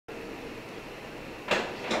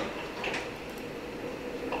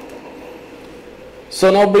So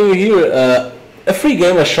now bring here a free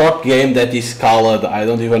game, a short game that is called, I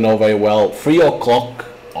don't even know very well, 3 o'clock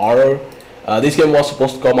horror. This game was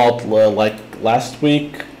supposed to come out like last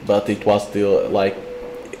week, but it was still like,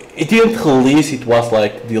 it didn't release, it was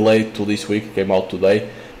like delayed to this week, it came out today.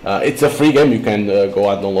 It's a free game, you can go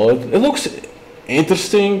and download. It looks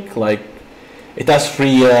interesting, like it has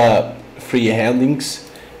free handlings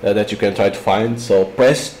that you can try to find. So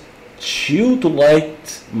press Q to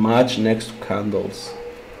light match next to candles.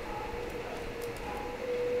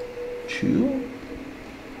 Q?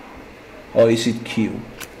 Oh, is it Q?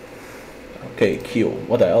 Okay, Q.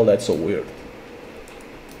 What the hell? That's so weird.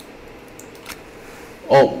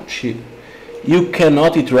 Oh shit. You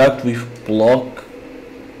cannot interact with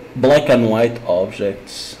black and white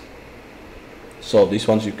objects. So these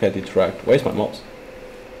ones you can't interact. Where's my mouse?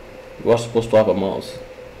 You were supposed to have a mouse.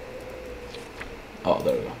 Oh,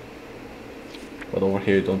 there we go. But over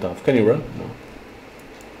here you don't have. Can you run? No.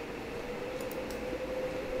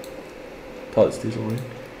 Thought it's this over here.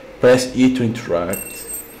 Press E to interact.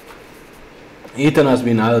 Item has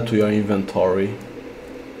been added to your inventory.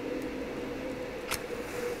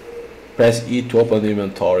 Press E to open the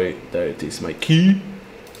inventory. There it is, my key.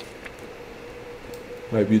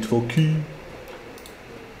 My beautiful key.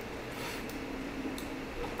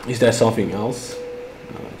 Is there something else?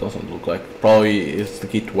 No, it doesn't look like. Probably it's the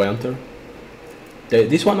key to enter.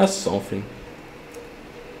 This one has something.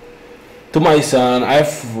 To my son,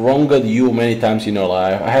 I've wronged you many times in your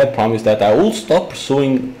life. I had promised that I would stop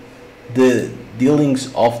pursuing the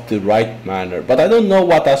dealings of the right manner, but I don't know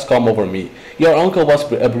what has come over me. Your uncle was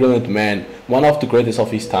a brilliant man, one of the greatest of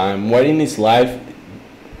his time. Where in his life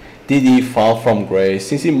did he fall from grace?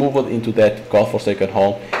 Since he moved into that godforsaken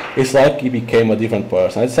home, it's like he became a different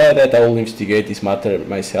person. I said that I will investigate this matter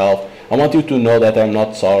myself. I want you to know that I'm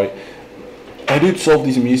not sorry. I did solve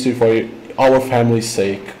this mystery for our family's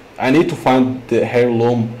sake. I need to find the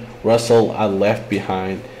heirloom Russell had left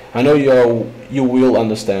behind. I know you will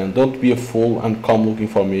understand. Don't be a fool and come looking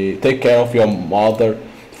for me. Take care of your mother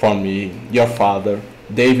for me. Your father,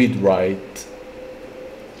 David Wright.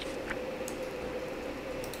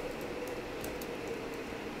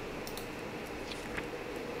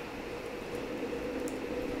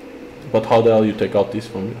 But how the hell you take out this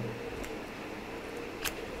from me?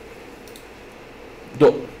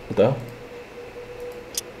 What the hell?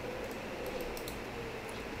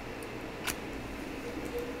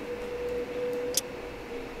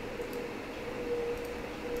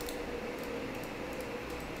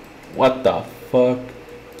 What the fuck?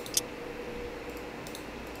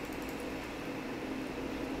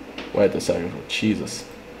 Wait a second, Jesus.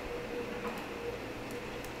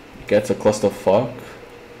 Gets a clusterfuck.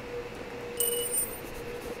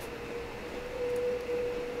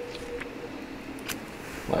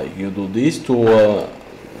 Like you do this to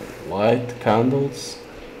light candles.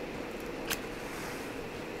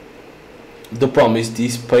 The problem is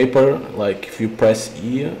this paper, like if you press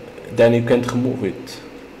E, then you can't remove it.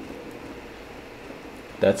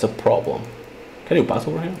 That's a problem. Can you pass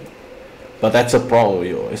over here? But that's a problem,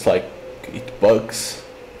 yo. It's like it bugs.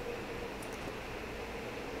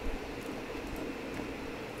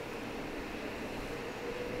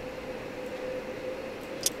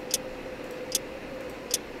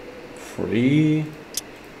 Three,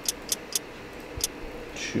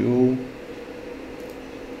 two.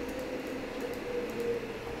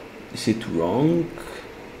 Is it wrong?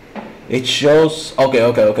 It shows.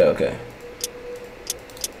 Okay.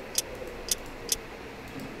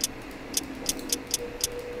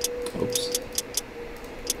 Oops.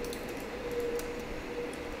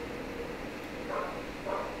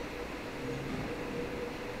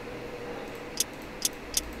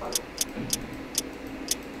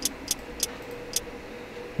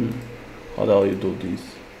 How the hell you do this?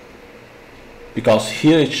 Because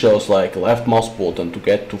here it shows like left mouse button to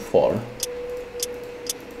get too far.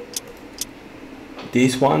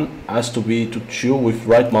 This one has to be to chew with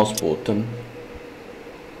right mouse button.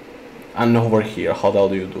 And over here, how the hell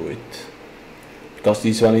do you do it? Because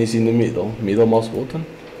this one is in the middle mouse button.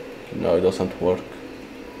 No, it doesn't work.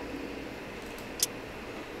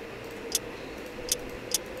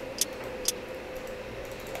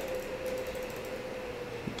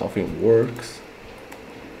 Nothing works.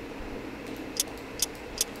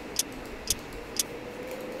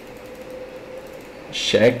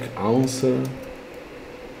 Check, answer.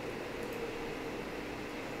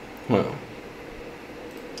 Well,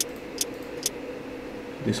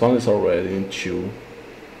 this one is already in chew.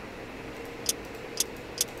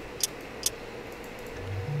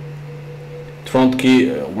 Front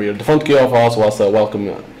key, weird. The front key of ours was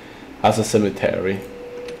welcome as a cemetery.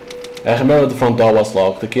 I remember the front door was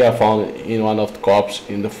locked. The key I found in one of the corpses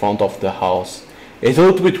in the front of the house. It's a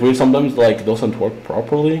little bit weird sometimes, like it doesn't work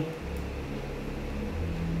properly.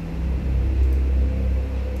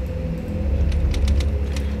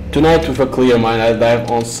 Tonight, with a clear mind, I dive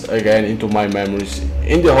once again into my memories,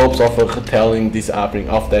 in the hopes of retelling this happening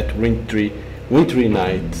of that wintry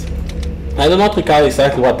night. I do not recall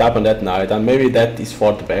exactly what happened that night, and maybe that is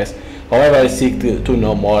for the best. However, I seek to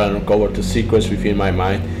know more and uncover the secrets within my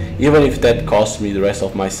mind, even if that costs me the rest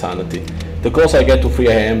of my sanity. The closer I get to 3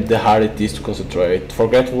 AM, the harder it is to concentrate.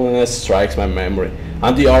 Forgetfulness strikes my memory,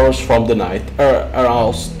 and the horrors from the night are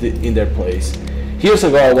aroused in their place. Years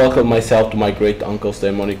ago, I welcomed myself to my great uncle's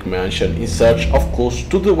demonic mansion in search of clues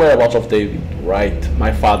to the whereabouts of David Wright,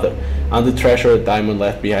 my father, and the treasured diamond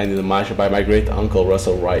left behind in the mansion by my great uncle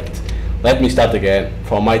Russell Wright. Let me start again,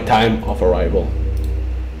 from my time of arrival.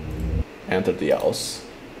 Enter the house.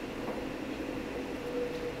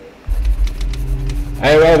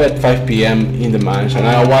 I arrived at 5 PM in the mansion.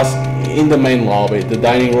 I was in the main lobby. The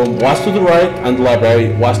dining room was to the right and the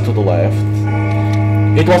library was to the left.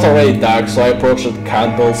 It was already dark, so I approached the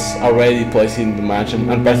candles already placed in the mansion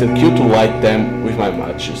and pressed Q to light them with my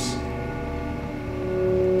matches.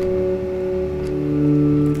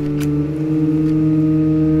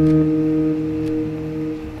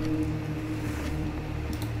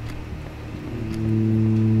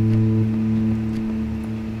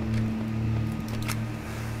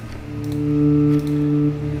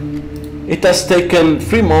 It has taken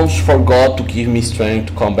 3 months for God to give me strength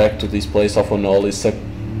to come back to this place of unholy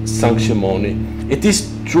sanctimony. It is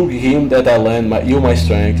through Him that I lend you my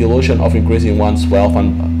strength. The illusion of increasing one's wealth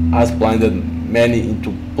and has blinded many into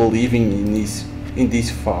believing in this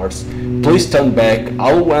farce. Please turn back.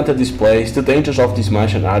 All who enter this place, the dangers of this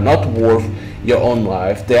mansion are not worth your own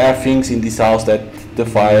life. There are things in this house that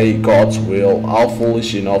defy God's will. All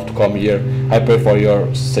foolish enough to come here. I pray for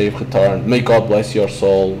your safe return. May God bless your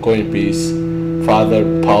soul. Go in peace. Father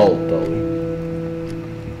Paul Dolly.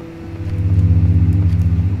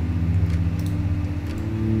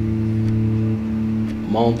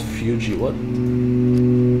 Mount Fuji, what?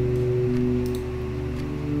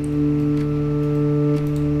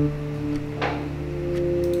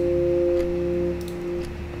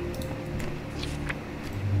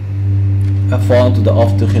 I fall to the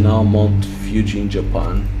oft-renowned Mount Fuji in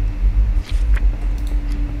Japan.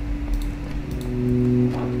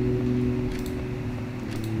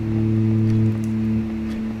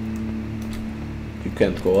 You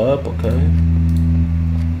can't go up, okay.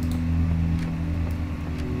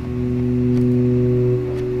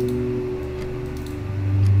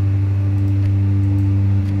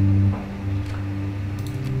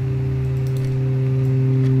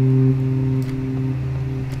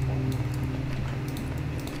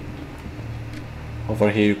 Over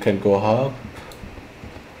here you can go up.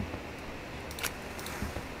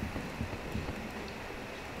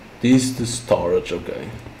 This is the storage, okay.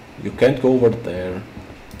 You can't go over there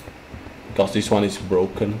because this one is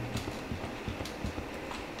broken.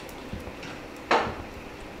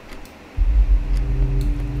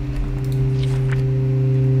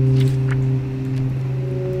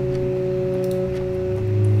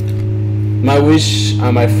 My wish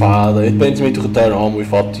and my father, it pains me to return home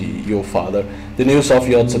without you, father. The news of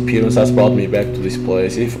your disappearance has brought me back to this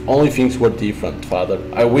place. If only things were different, father.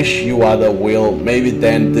 I wish you had a will. Maybe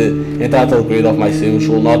then the entitled greed of my sins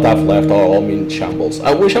would not have left our home in shambles.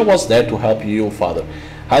 I wish I was there to help you, father.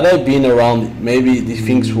 Had I been around, maybe the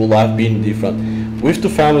things would have been different. With the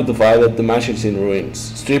family divided, the mansion is in ruins,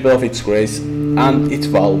 stripped of its grace and its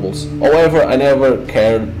valuables. However, I never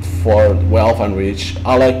cared for wealth and rich.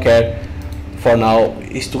 All I cared for now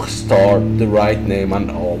is to restore the right name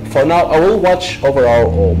and home. For now, I will watch over our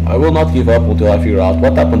home. I will not give up until I figure out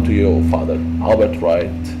what happened to you, father. Albert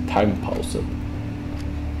Wright. Time pause.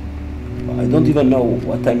 I don't even know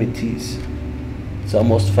what time it is. It's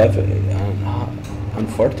almost 5 and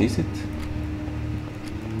 40, is it?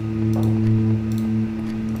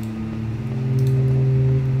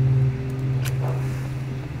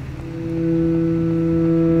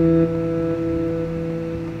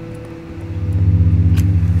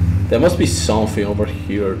 There must be something over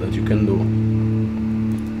here that you can do.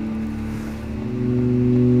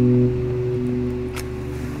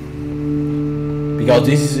 Because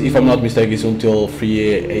this is, if I'm not mistaken, is until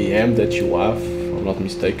 3 AM that you have, if I'm not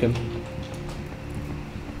mistaken.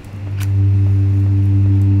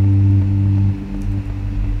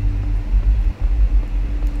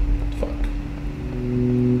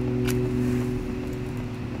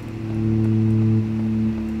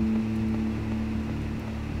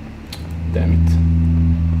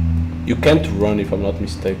 You can't run if I'm not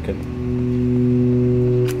mistaken.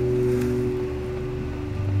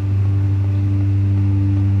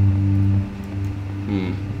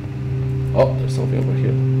 Oh, there's something over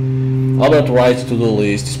here. Albert writes to-do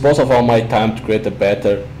list. Dispose of all my time to create a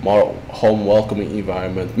better, more home-welcoming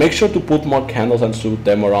environment. Make sure to put more candles and shoot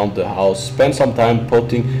them around the house. Spend some time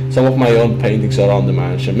putting some of my own paintings around the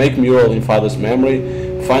mansion. Make mural in father's memory.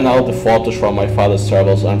 Find out the photos from my father's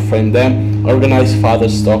travels and frame them. Organize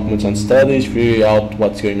father's documents and studies. Figure out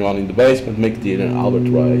what's going on in the basement. Make dinner. Albert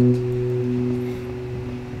writes.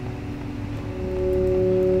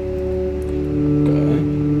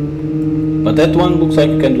 But that one looks like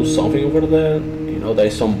you can do something over there. You know,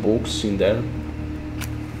 there's some books in there.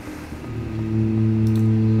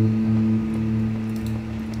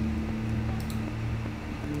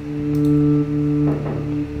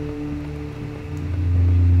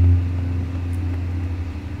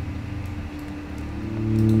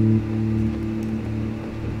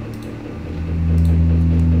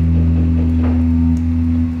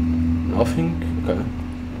 Nothing? Okay.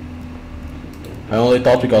 I only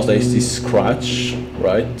thought because there is this scratch,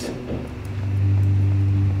 right?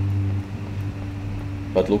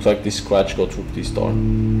 But looks like this scratch goes through this door.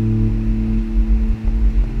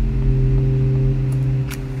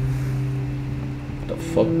 The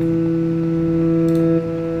fuck?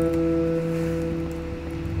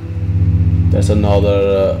 There's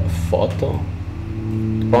another photo.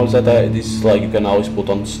 The problem is that this is like you can always put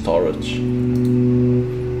on storage.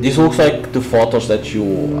 This looks like the photos that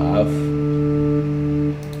you have.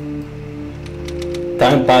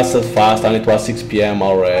 Time passes fast and it was 6 PM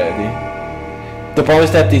already. The problem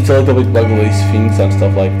is that it's a little bit buggy, things and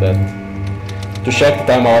stuff like that. To check the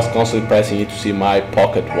time I was constantly pressing it to see my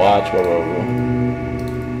pocket watch, blah blah blah.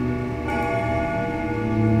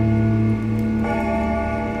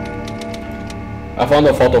 I found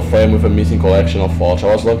a photo frame with a missing collection of photos.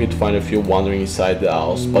 I was lucky to find a few wandering inside the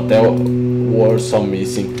house, but there were some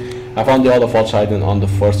missing. I found the other photos hidden on the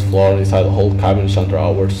first floor inside the whole cabinet and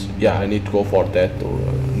drawers. Yeah, I need to go for that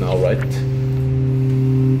now, right?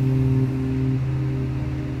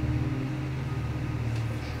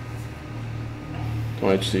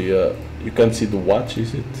 Alright, see, you can see the watch,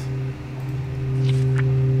 is it?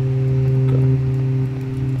 Okay.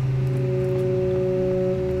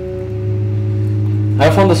 I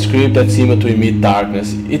found a script that seemed to emit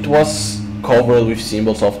darkness. It was covered with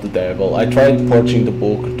symbols of the devil. I tried purging the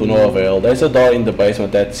book to no avail. There's a door in the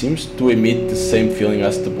basement that seems to emit the same feeling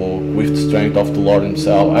as the book, with the strength of the Lord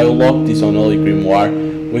himself. I unlocked this unholy grimoire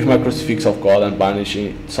with my crucifix of God and banish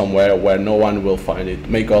it somewhere where no one will find it.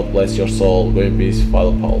 May God bless your soul. Go in peace,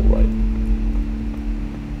 Father Paul, right?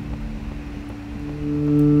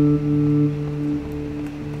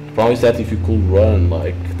 The problem is that if you could run,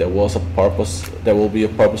 like, there was a purpose, there will be a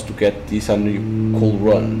purpose to get this and you could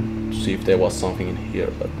run. See if there was something in here,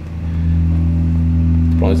 but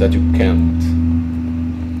the problem is that you can't.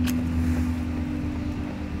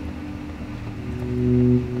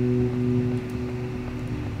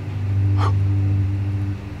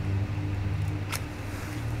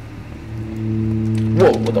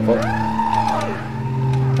 Whoa, what the fuck?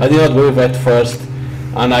 I did not believe at first,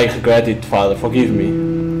 and I regret it, Father, forgive me.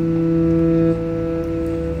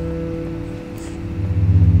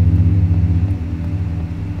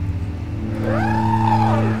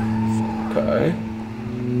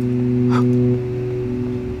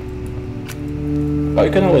 Oh,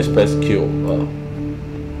 you can always press Q.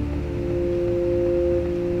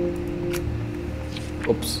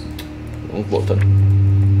 Oops, wrong button.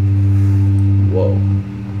 Whoa.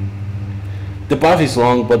 The path is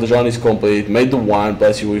long, but the journey is complete. May the one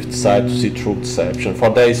bless you with the sight to see through deception. For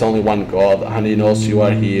there is only one God, and He knows you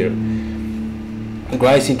are here.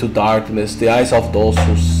 Grace into darkness, the eyes of those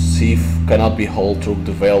who see cannot behold through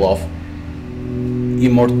the veil of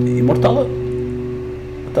immortality.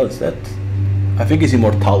 What is that? I think it's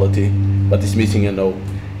immortality, but it's missing an O.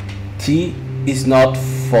 T is not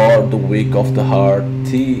for the weak of the heart.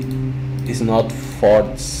 T is not for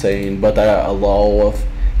the sane, but I allow of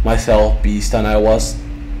myself beast, and I was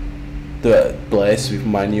blessed with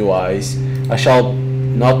my new eyes. I shall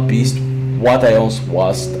not beast what I once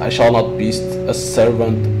was. I shall not beast a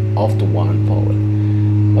servant of the one power.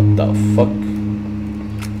 What the fuck?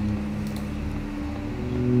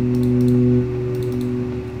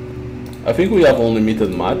 I think we have only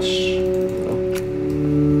limited much.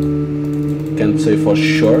 Can't say for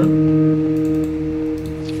sure.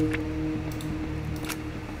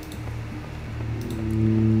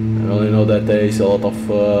 I only know that there is a lot of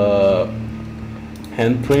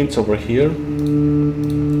handprints over here.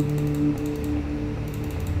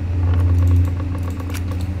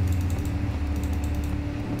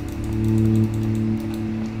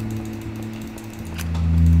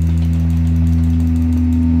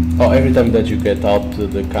 Oh, every time that you get out,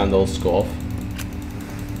 the candles go off.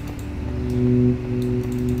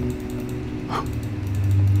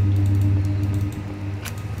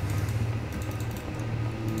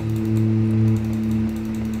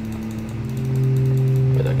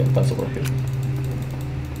 Wait, I can pass over here.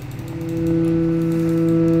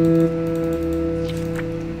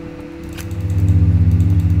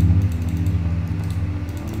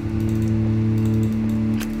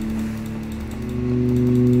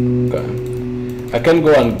 I can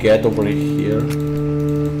go and get over here.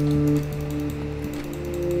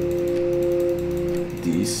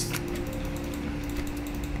 These.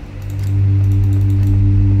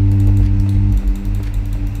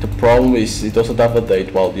 The problem is it doesn't have a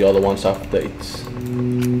date while the other ones have dates.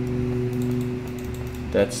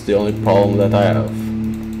 That's the only problem that I have.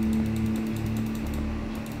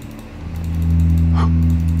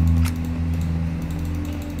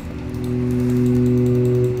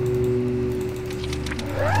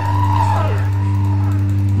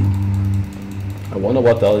 I wonder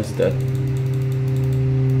what the hell is that?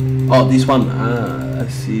 Oh, this one. I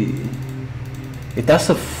see. It has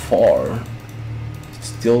a 4.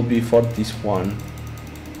 Still before this one.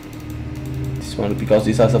 This one, because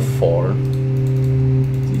this has a 4.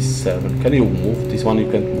 This 7. Can you move? This one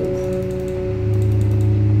you can't move.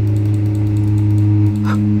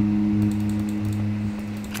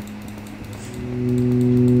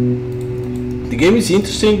 The game is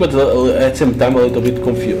interesting, but at the same time a little bit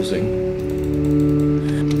confusing.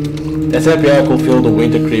 As happy I could feel the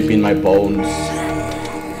winter creep in my bones.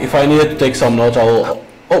 If I needed to take some notes, I'll...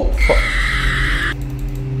 Oh, fuck.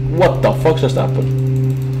 What the fuck just happened?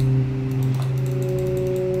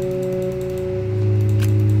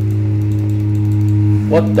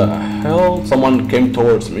 What the hell? Someone came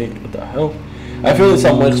towards me. What the hell? I feel it's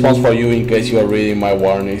some response for you in case you are reading my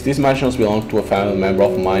warnings. These mansions belong to a family member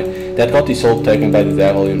of mine that got his soul taken by the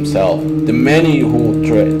devil himself. The many who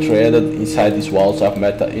treaded inside these walls have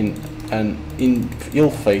met in ill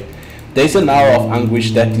fate. There is an hour of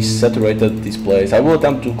anguish that is saturated this place. I will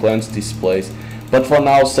attempt to cleanse this place, but for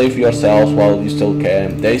now save yourselves while you still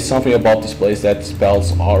can. There is something about this place that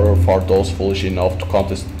spells horror for those foolish enough to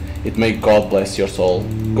contest it. May God bless your soul.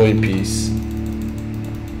 Go in peace.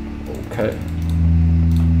 Okay.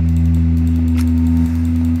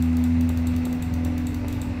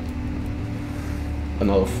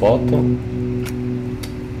 Another photo.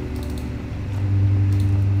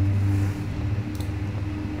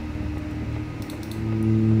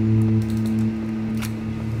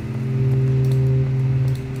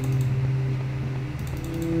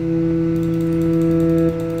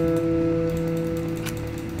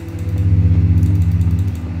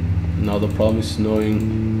 Now the problem is knowing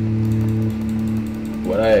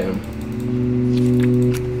where I am.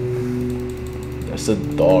 There's a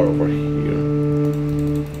door over here.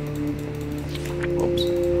 Oops.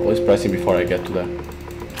 Always pressing before I get to that.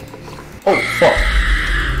 Oh fuck!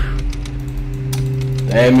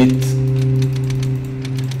 Damn it!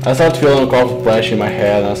 I started feeling a cold pressure in my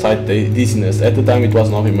head and a slight dizziness. At the time it was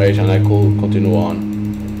not image and I could continue on.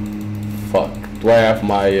 Fuck. Do I have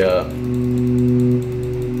my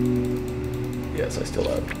Yes, I still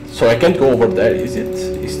have. So I can't go over there, is it?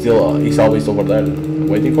 He's still he's always over there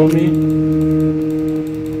waiting for me.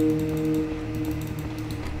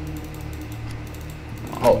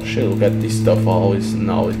 Oh shit, look at this stuff always.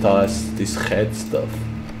 Now it has this head stuff.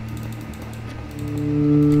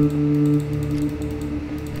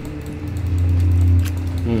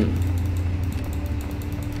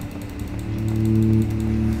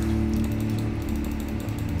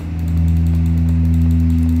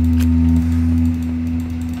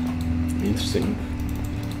 Interesting.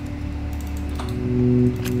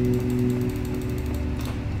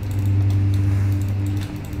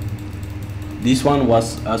 This one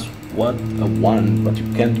was as what a 1, but you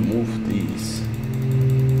can't move these.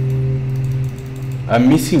 I'm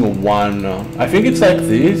missing a 1 now. I think it's like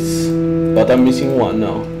this, but I'm missing 1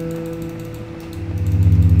 now.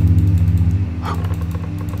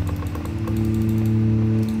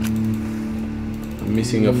 I'm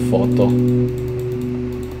missing a photo.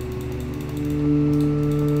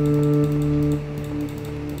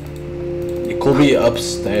 It could be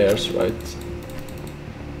upstairs, right?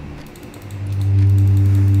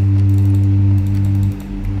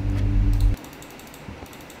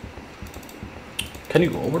 Can you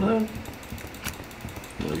go over there?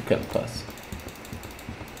 No, you can't pass.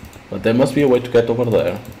 But there must be a way to get over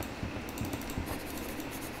there.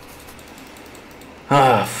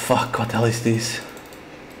 Ah, fuck, what the hell is this?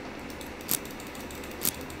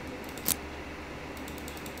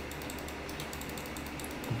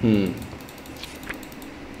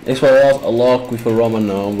 This was a lock with a Roman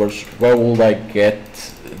numbers. Where would I get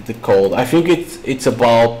the code? I think it's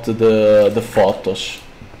about the photos.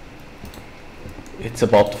 It's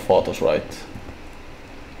about the photos, right?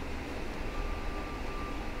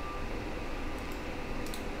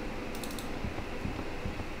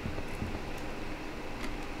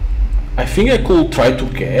 I think I could try to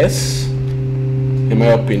guess. In my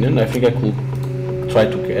opinion, I think I could try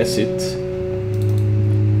to guess it.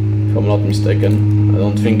 If I'm not mistaken. I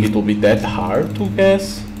don't think it will be that hard to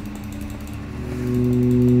guess.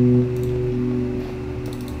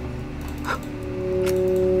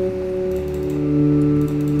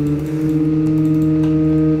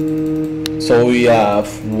 So we have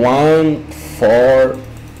 1, 4.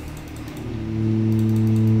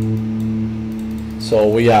 So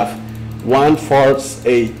we have 1, 4,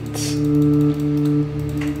 8.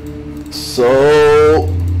 So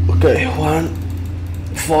okay, 1,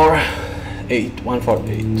 4, 8. 1, 4,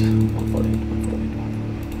 8. 1, 4, 8.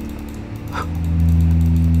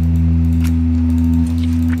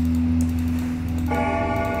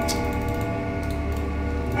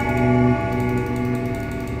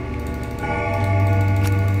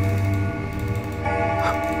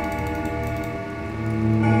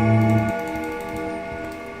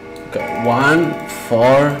 1, 4, 8. 1,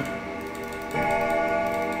 4.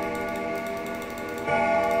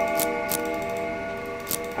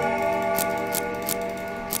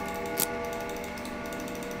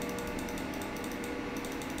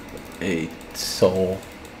 So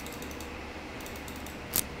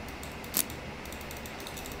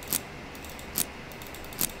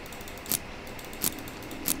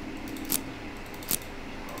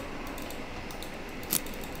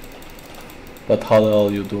but how the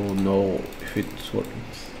hell you don't know if it's working?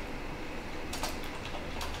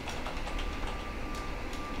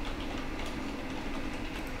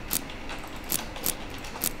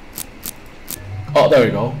 Oh, there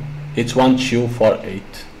we go. It's 1, 2, 4, 8.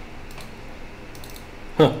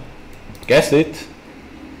 Huh. Guessed it.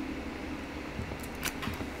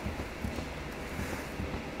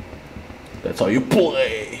 That's how you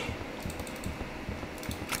play.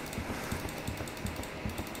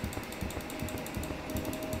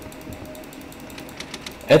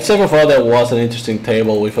 At second floor there was an interesting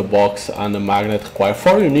table with a box and a magnet required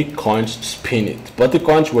 4 unique coins to spin it, but the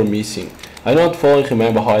coins were missing. I don't fully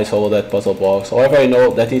remember how I solved that puzzle box, however I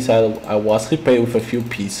know that inside I was repaid with a few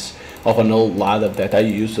pieces of an old ladder that I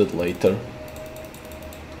used it later.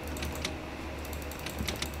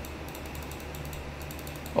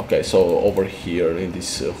 Okay, so over here in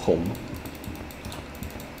this home,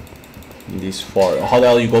 in this floor, how the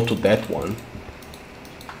hell you go to that one?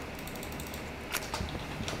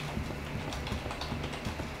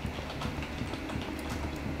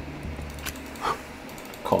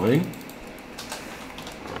 Coin.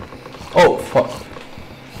 Oh fuck.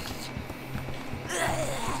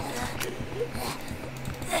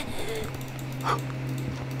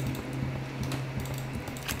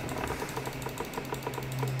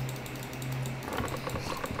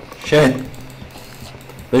 Shit.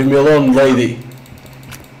 Leave me alone, lady.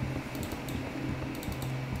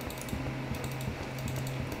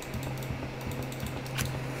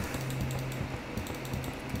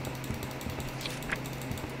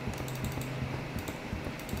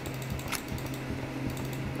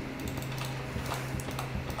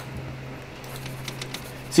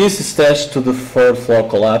 Since the stairs to the 3rd floor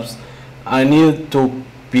collapsed, I needed to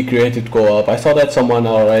be creative to go up. I saw that someone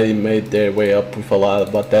already made their way up with a ladder,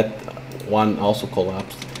 but that one also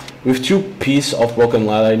collapsed. With 2 pieces of broken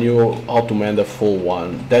ladder, I knew how to mend a full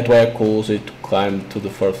one. That way I could use it to climb to the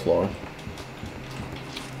 3rd floor.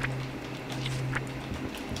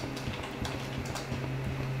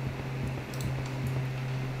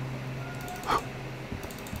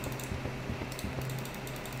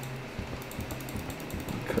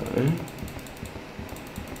 Okay.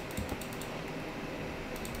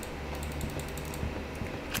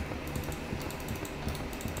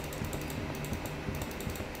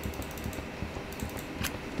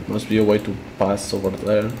 Must be a way to pass over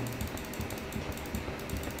there.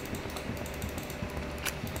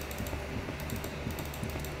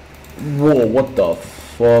 Whoa, what the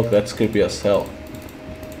fuck? That's creepy as hell.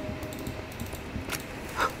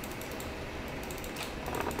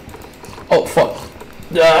 Oh fuck.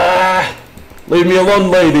 Ah! Leave me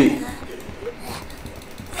alone, lady.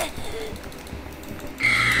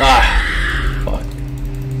 Ah! Fuck.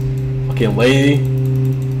 Fucking lady.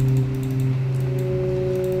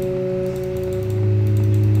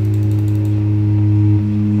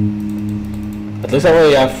 At least I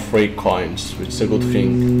already have 3 coins, which is a good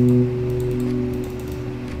thing.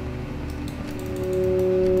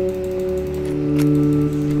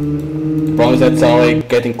 Problem is that's like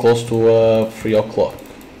getting close to 3 o'clock,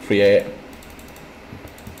 3 a.m.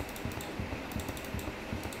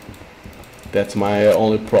 That's my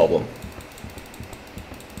only problem.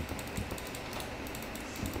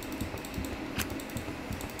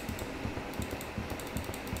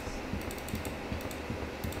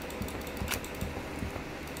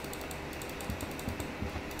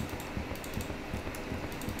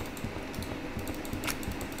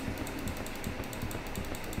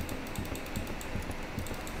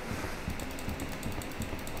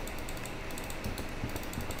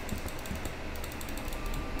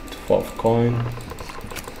 Fourth coin.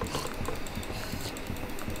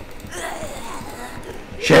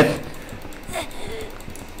 Shit!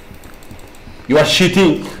 You are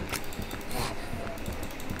cheating!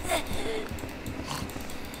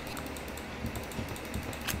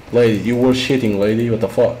 Lady, you were cheating, lady, what the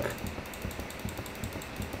fuck?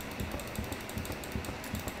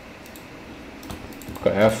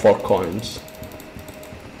 Okay, I have 4 coins.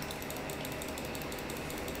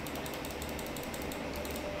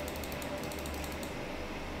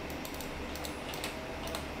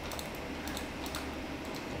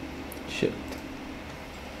 Shit.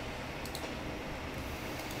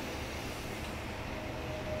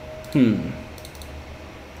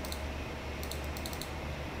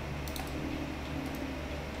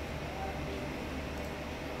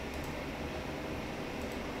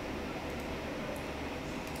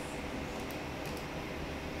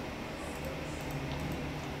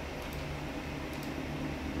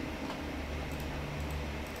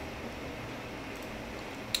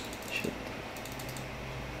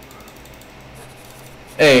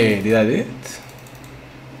 Hey, did I do it?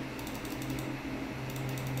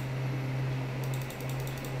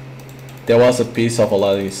 There was a piece of a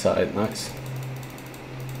ladder inside, nice.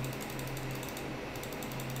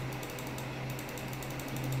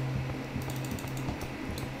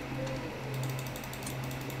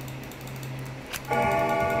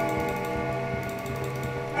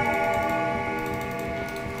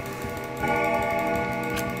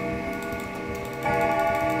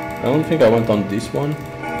 I don't think I went on this one.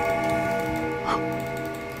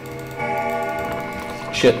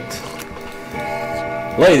 Shit.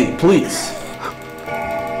 Lady, please.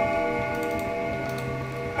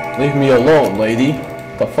 Leave me alone, lady.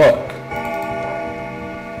 The fuck?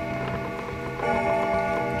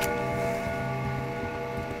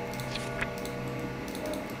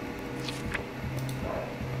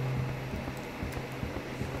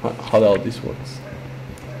 How the hell this works?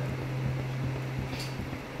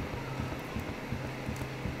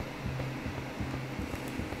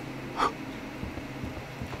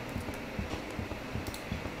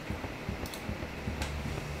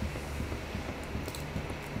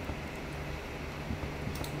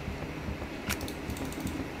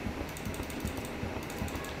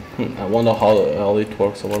 I wonder how it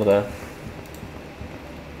works over there.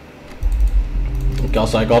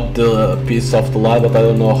 Because I got the piece of the light, but I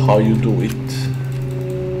don't know how you do it.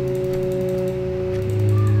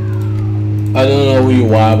 I don't know who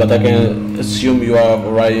you are, but I can assume you are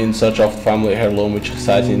already in search of family heirloom which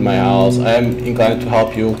resides in my house. I am inclined to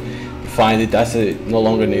help you find it as I no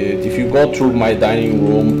longer need it. If you go through my dining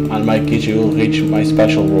room and my kitchen, you'll reach my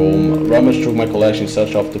special room. Rummage through my collection in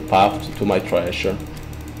search of the path to my treasure.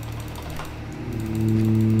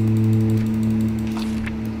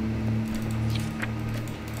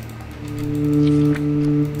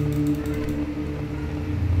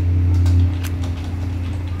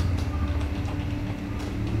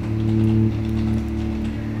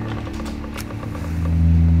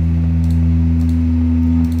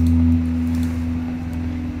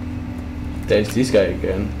 There's this guy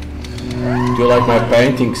again. Do you like my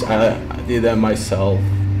paintings? I did them myself.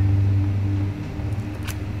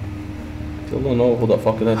 Still don't know who the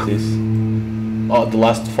fuck that is. Oh, the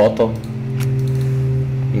last photo.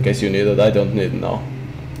 In case you need it, I don't need it now.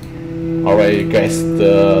 Already guessed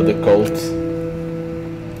the code.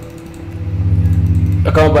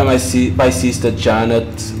 Accompanied by Sister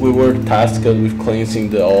Janet, we were tasked with cleansing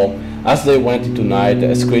the home. As they went into night,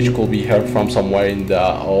 a screech could be heard from somewhere in the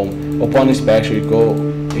home. Upon inspection, we go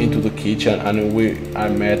into the kitchen and we are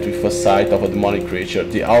met with a sight of a demonic creature.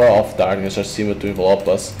 The aura of darkness seemed to envelop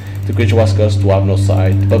us. The creature was cursed to have no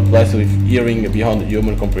sight, but blessed with hearing beyond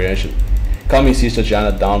human comprehension. Calming Sister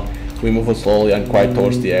Janet down, we moved slowly and quiet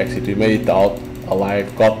towards the exit. We made it out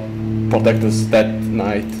alive. God protect us that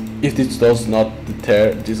night. If this does not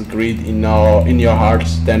deter this greed in your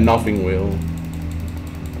hearts, then nothing will.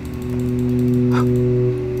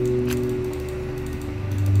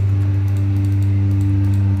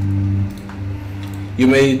 You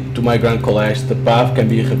made it to my grand college. The path can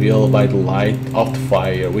be revealed by the light of the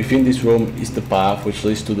fire. Within this room is the path which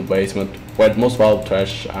leads to the basement, where the most valuable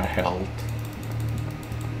treasures are held.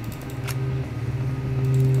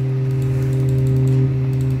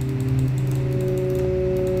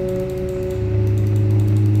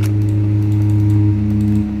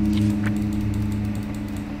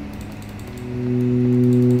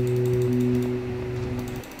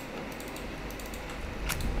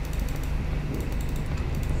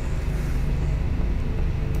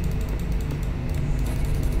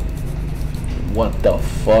 What the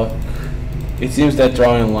fuck? It seems that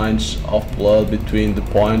drawing lines of blood between the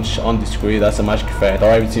points on the screen has a magic effect.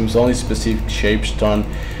 However, it seems only specific shapes drawn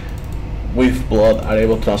with blood are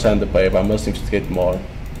able to transcend the paper. I must investigate more.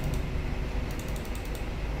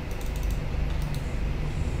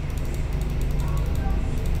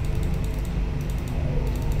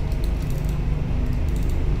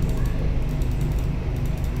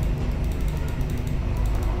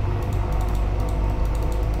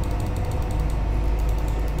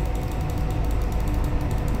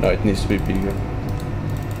 No, it needs to be bigger.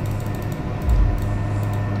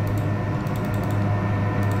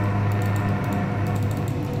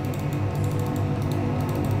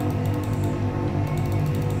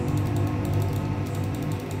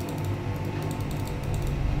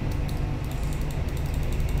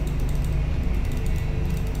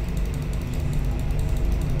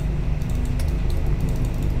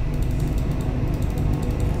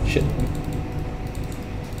 Shit.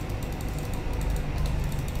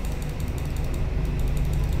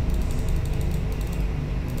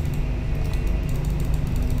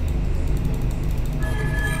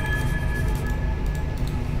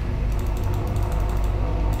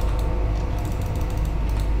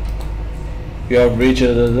 You have reached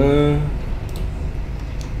the...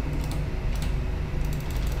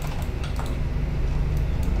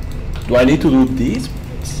 Do I need to do this?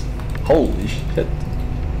 Holy shit.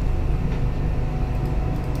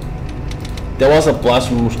 There was a blast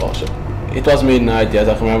from oh shit. It was midnight, yes,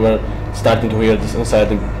 I remember starting to hear the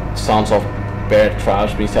unsettling sounds of bear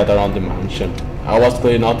traps being set around the mansion. I was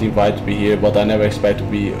clearly not invited to be here, but I never expected to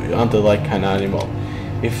be hunted like an animal.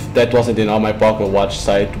 If that wasn't enough, my pocket watch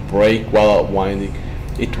decided to break while unwinding.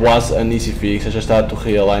 It was an easy fix. I just had to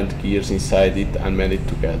realign the gears inside it and mend it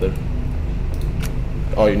together.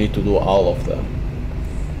 Oh, you need to do all of them.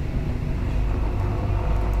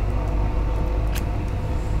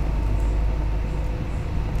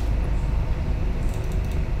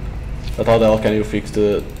 But how the hell can you fix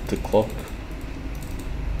the clock?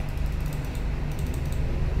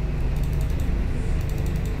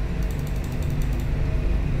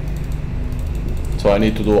 So I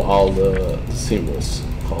need to do all the symbols.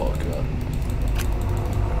 Oh god.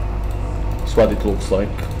 That's what it looks like.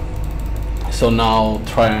 So now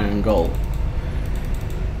triangle.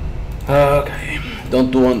 Okay.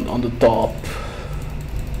 Don't do one on the top.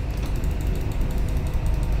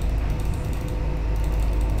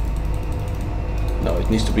 No, it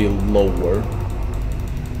needs to be lower.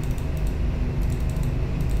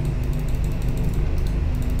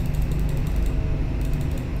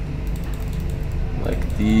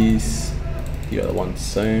 Like these. The other one the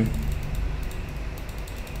same.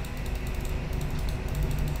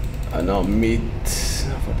 And now meet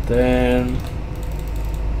over there.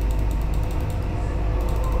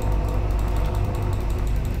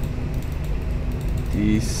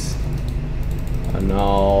 This. And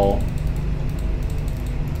now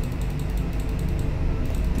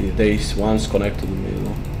these ones connect to the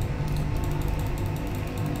middle.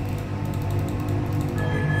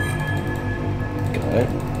 Okay,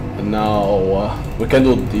 and now we can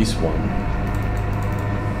do this one.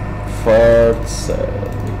 First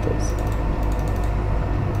meters.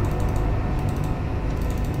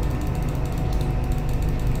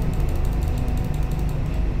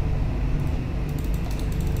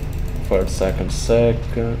 First,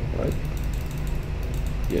 second, right?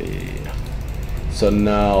 Yeah. So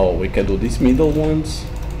now we can do these middle ones.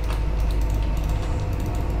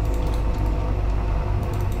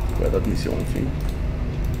 Wait, let me see one thing.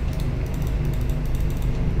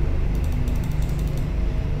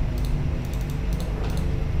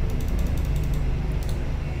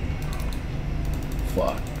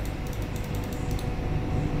 Fuck.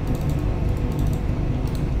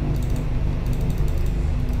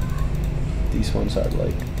 These ones are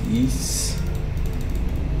like these.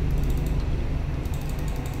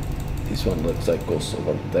 This one looks like goes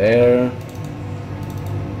over there.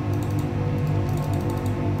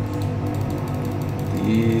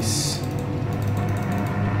 This.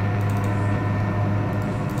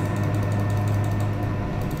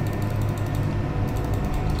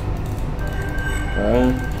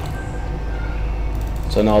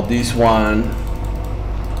 So now this one.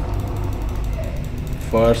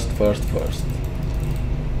 First.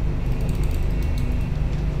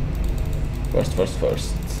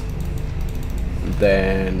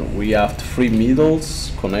 Then we have 3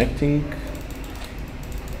 middles connecting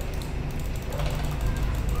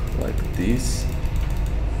like this.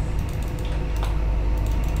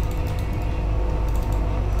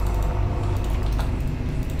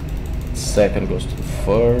 Second goes to the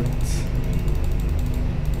third.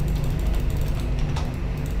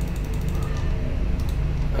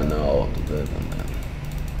 And now to that and then.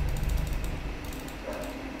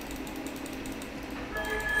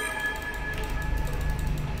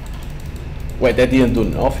 Wait, that didn't do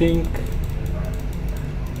nothing.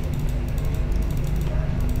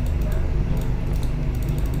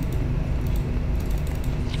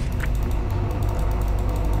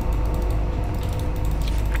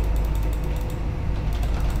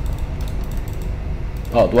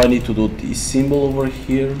 Oh, do I need to do this symbol over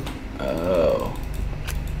here? Oh.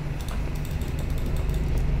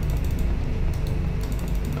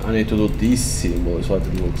 I need to do this symbol, is what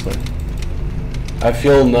it looks like. I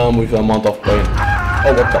feel numb with the amount of pain.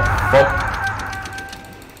 Oh, what the fuck?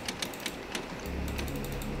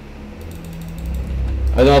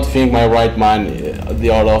 I do not think my right mind, the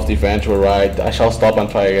art of the adventure, right. I shall stop and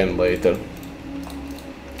try again later.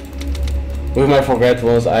 With my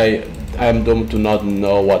forgetfulness, I am doomed to not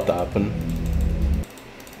know what happened.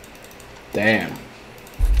 Damn.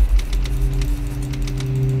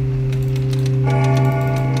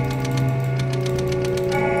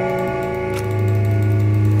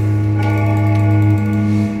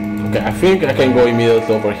 Okay, I think I can go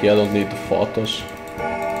immediately over here. I don't need the photos.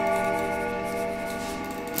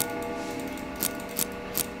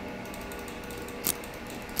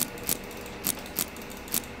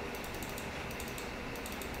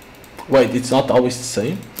 Wait, it's not always the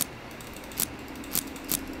same?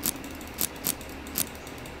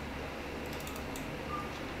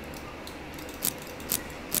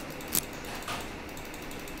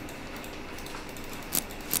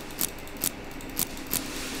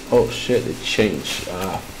 Oh shit, it changed.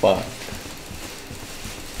 Ah, fuck.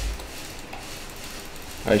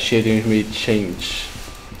 I shit with me change.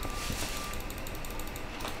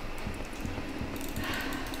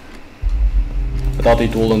 I thought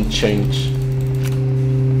it wouldn't change.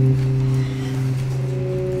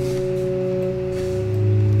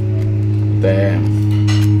 Damn.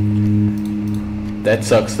 That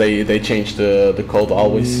sucks, they changed the code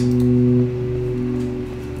always.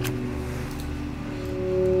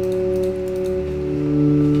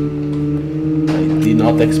 I did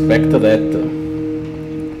not expect that.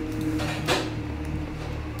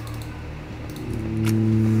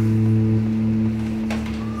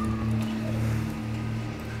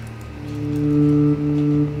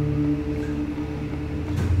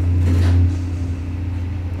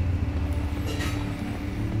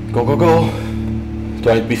 Go, go, go.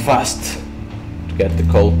 Try to be fast to get the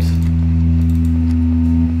code.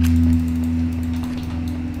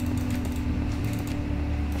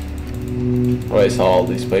 Erase all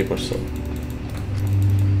these papers. So.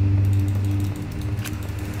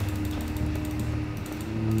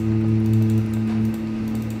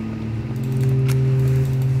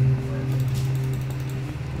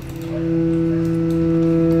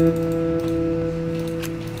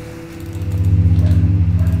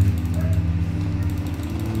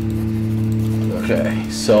 Okay,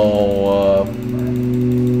 so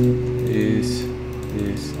this,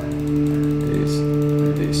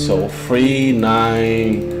 so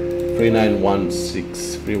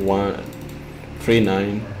 3916 3916.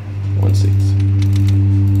 3916.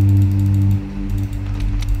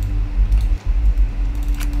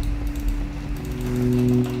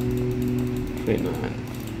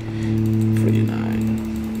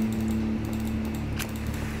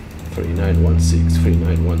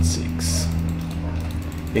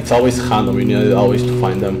 It's always random, you need always to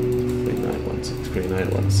find them.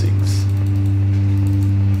 3916.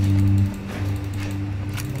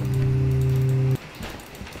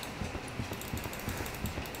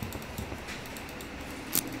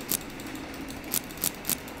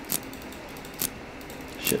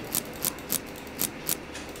 Shit.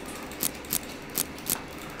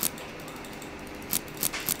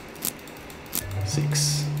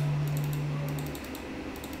 Six.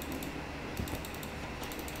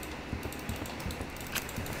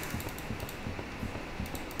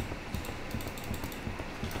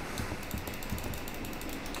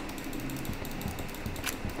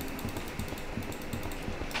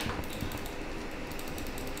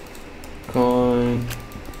 Coin.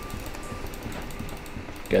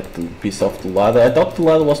 get the piece of the ladder. I thought the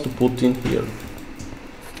ladder was to put in here.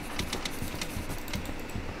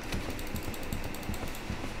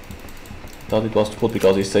 Thought it was to put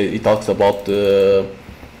because he talks about to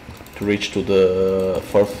reach to the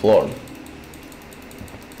fourth floor.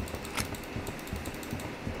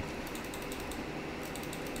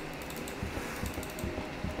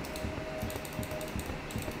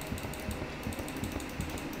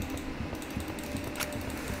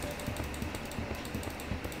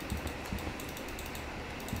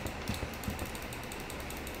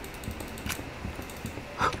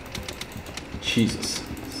 Jesus,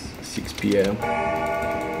 6 p.m.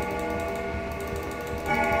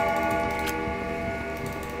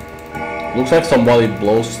 Looks like somebody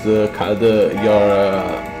blows your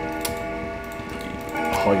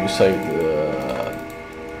how you say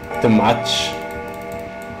the match.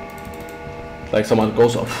 Like someone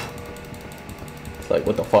goes off. It's like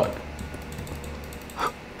what the fuck?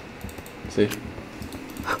 See?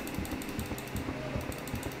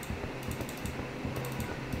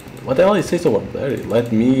 What the hell it says over there?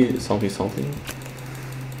 Let me something.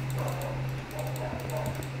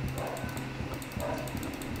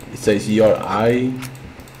 It says your eye.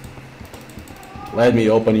 Let me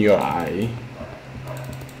open your eye.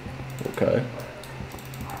 Okay.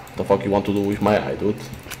 What the fuck you want to do with my eye, dude?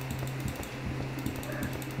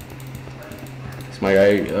 Is my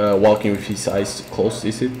guy walking with his eyes closed,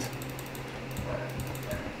 is it?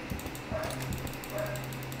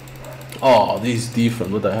 Oh, this is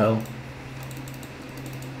different, what the hell?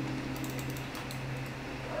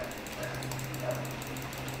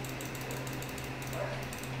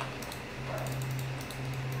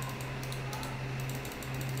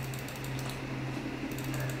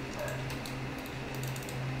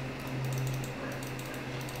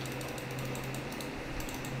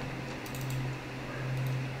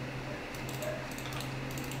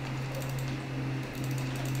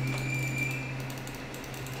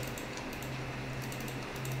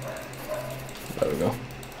 There we go.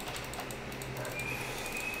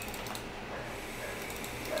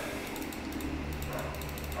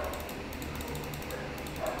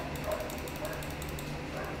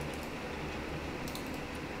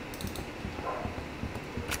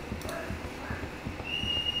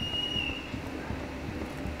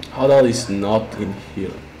 How that is not in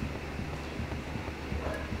here?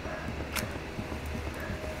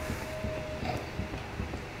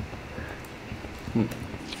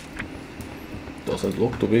 Doesn't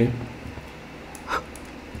look to be.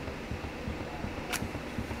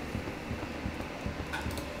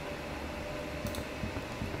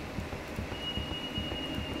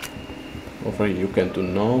 Over here you can do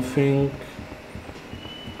nothing.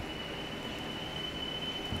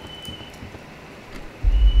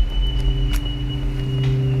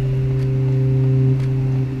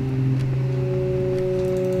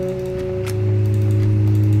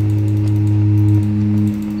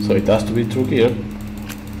 So it has to be through here.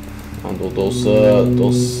 And all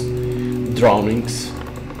those drownings.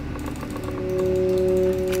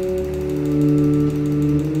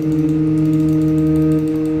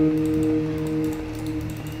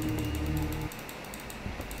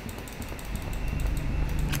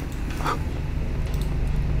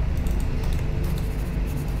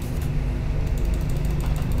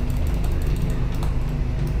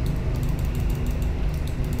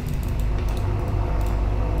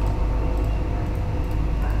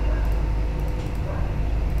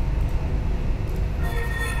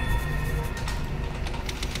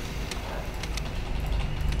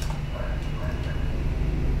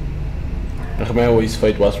 I remember his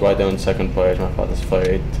fate was right there on the second page, my father's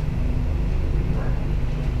fate.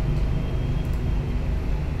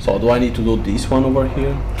 So do I need to do this one over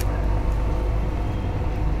here?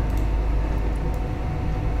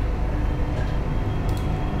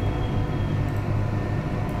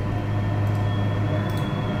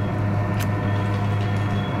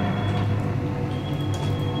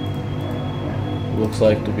 Looks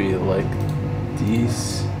like to be like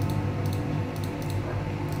this.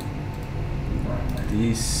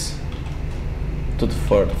 This to the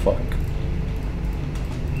third, fuck.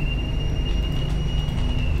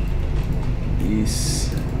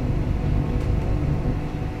 This.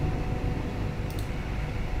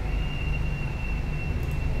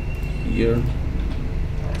 Here.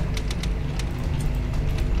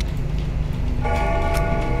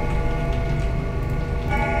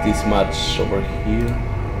 This match over here.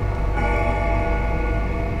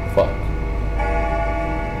 Fuck.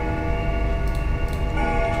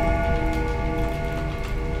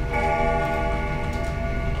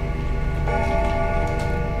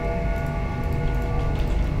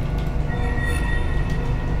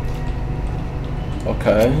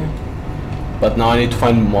 Okay. But now I need to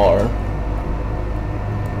find more.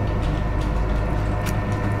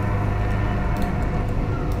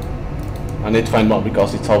 I need to find more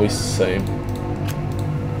because it's always the same.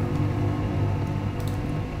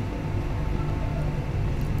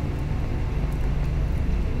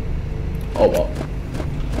 Oh well.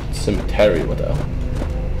 Cemetery, what the hell?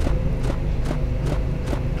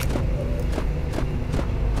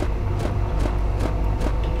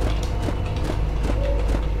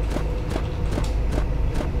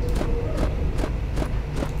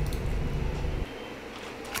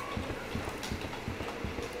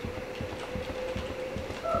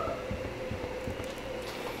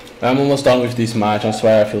 I'm almost done with this match. I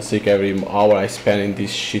swear I feel sick every hour I spend in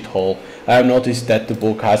this shithole. I have noticed that the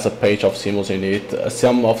book has a page of symbols in it.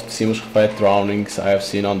 Some of the symbols reflect drawings I have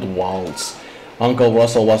seen on the walls. Uncle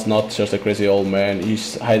Russell was not just a crazy old man.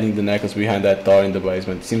 He's hiding the necklace behind that door in the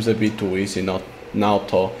basement. Seems a bit too easy not now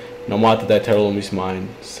though. No matter, that heirloom is mine,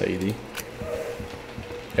 Sadie.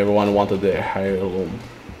 Everyone wanted the heirloom.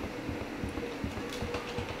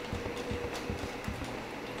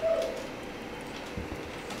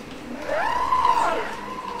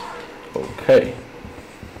 Okay.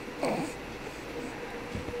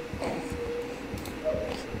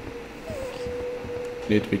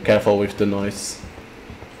 Need to be careful with the noise.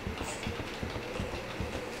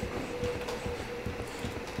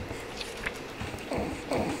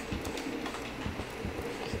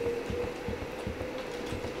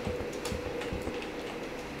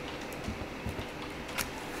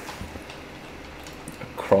 A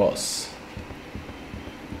cross.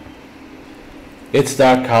 It's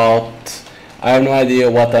dark out. I have no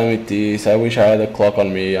idea what time it is. I wish I had a clock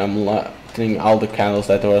on me. I'm lighting all the candles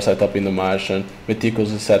that were set up in the mansion.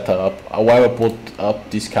 Meticulously set up. Whoever put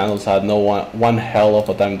up these candles had one hell of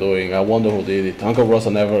a time doing. I wonder who did it. Uncle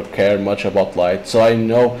Rosa never cared much about light, so I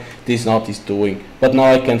know this is not his doing. But now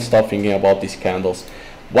I can't stop thinking about these candles.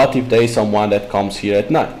 What if there is someone that comes here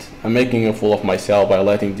at night? I'm making a fool of myself by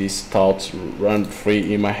letting these thoughts run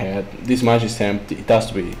free in my head. This mansion is empty. It has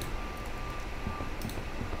to be.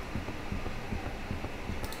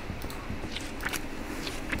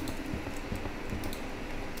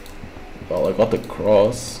 Well, I got the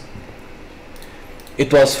cross.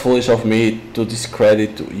 It was foolish of me to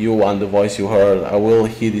discredit you and the voice you heard. I will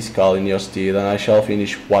heed this call in your stead, and I shall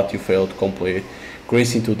finish what you failed to complete.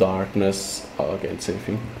 Grace into darkness. Oh, again, same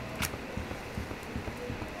thing.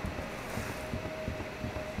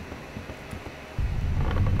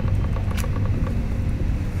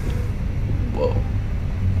 Whoa.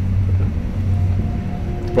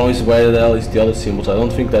 The problem is, where the hell is the other symbols? I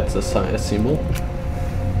don't think that's a symbol.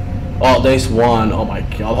 Oh, there's one. Oh my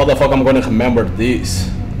god. How the fuck am I gonna remember this?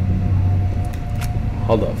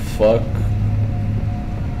 How the fuck?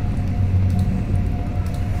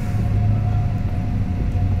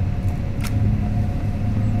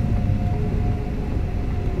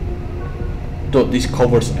 Dude, this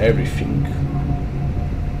covers everything.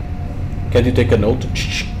 Can you take a note?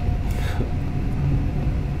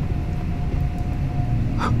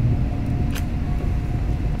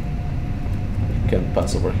 Can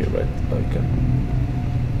pass over here, right? Oh, you can.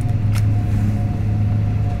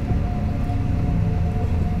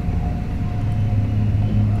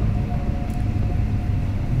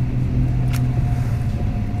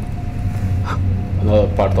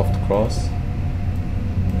 Another part of the cross.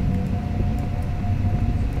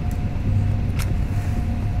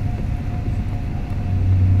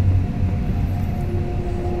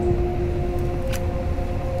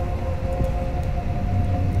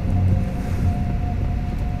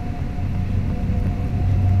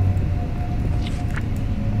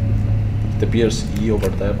 It appears E over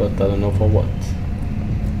there, but I don't know for what.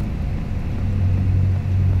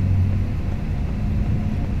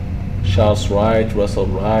 Charles Wright, Russell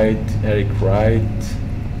Wright, Eric Wright.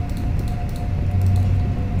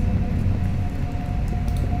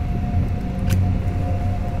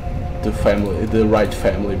 The family, the Wright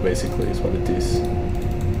family basically is what it is.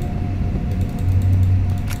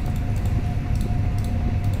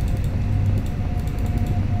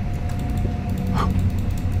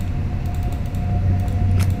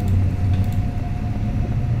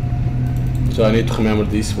 So I need to remember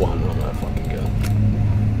this one. Oh my fucking god.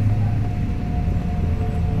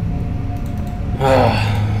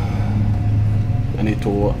 I need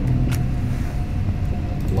to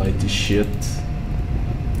light this shit.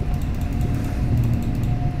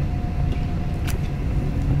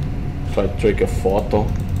 Try to take a photo.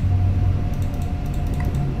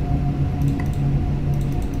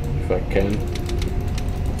 If I can.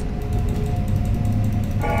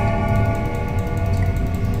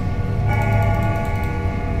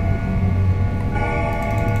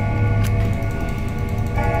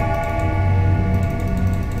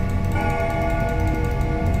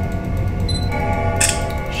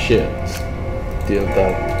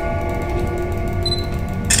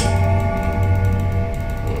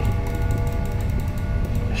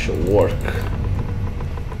 should work.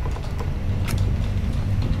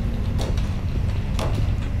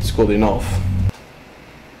 It's good enough.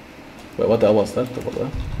 Wait, what the hell was that over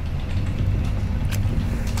there?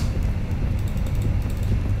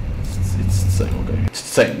 It's the same, okay. It's the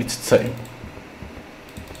same, it's the same.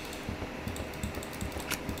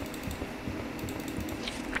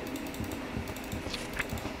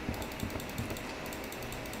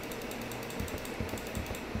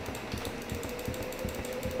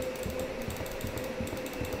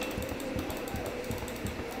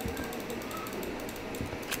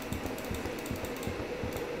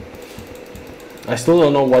 I still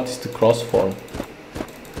don't know what is the cross for.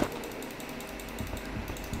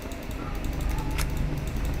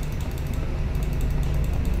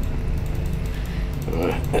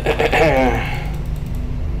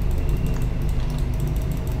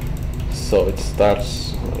 So it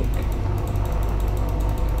starts like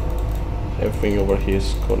everything over here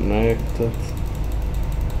is connected.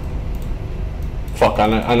 Fuck,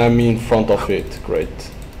 and I'm in front of it.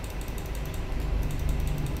 Great.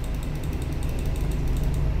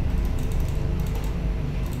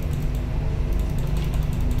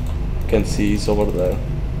 Can see it's over there.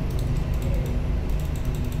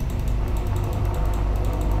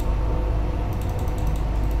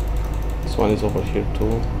 This one is over here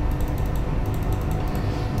too.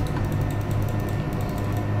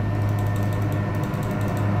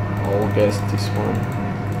 I'll guess this one.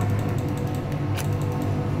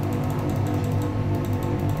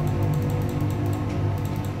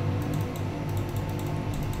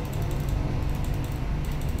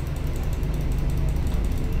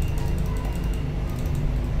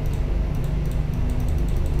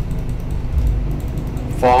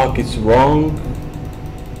 Fuck, it's wrong.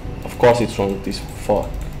 Of course it's wrong, this fuck.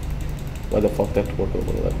 Why the fuck that work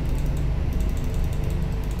over there?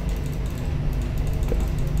 Okay.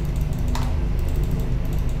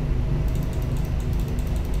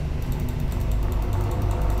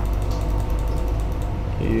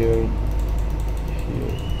 Here,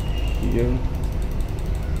 here, here.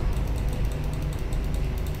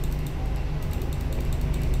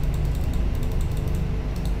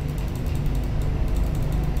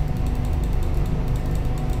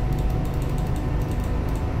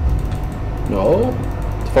 No,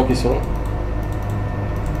 the fuck is wrong?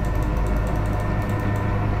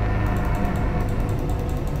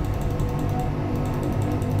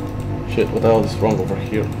 Shit, what the hell is wrong over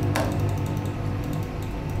here?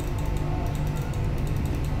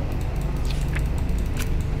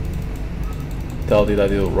 What the hell did I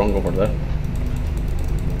do wrong over there?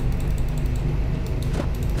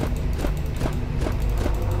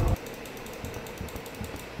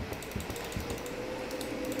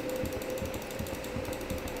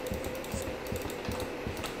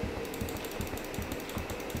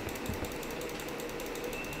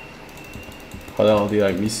 How the hell did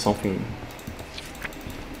I miss something?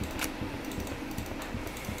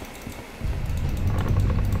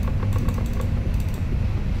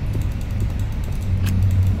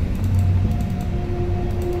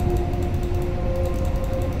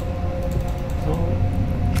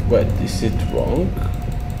 Oh. Wait, is it wrong?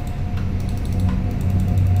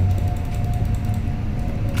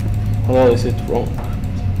 How the hell is it wrong?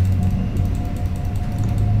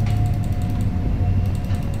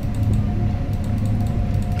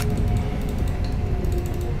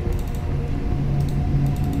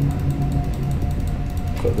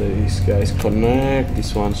 These guys connect,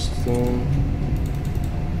 this one's done.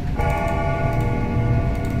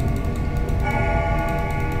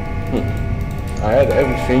 I had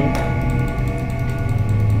everything.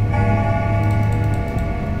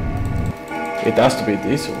 It has to be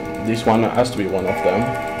this one. This one has to be one of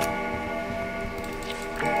them.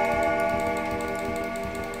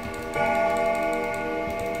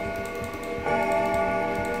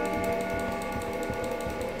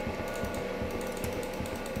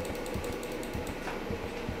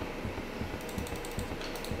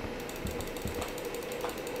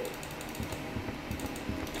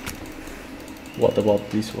 What about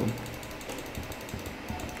this one?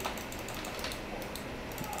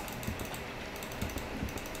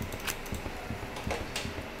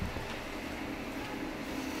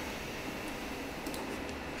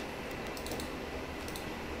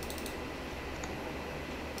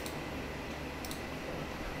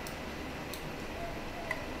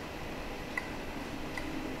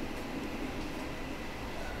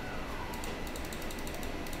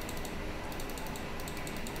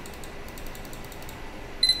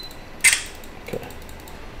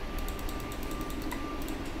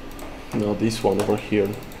 No, this one over here.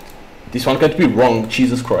 This one can't be wrong.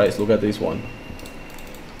 Jesus Christ, look at this one.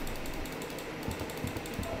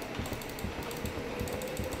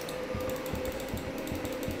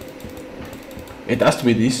 It has to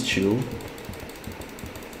be these two.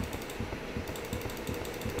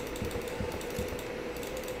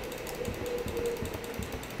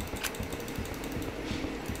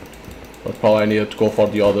 But probably I need to go for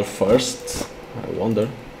the other first. I wonder.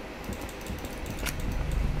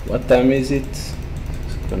 What time is it?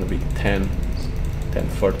 It's gonna be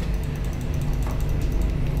 10:30.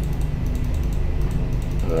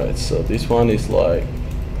 Alright, so this one is like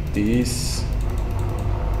this.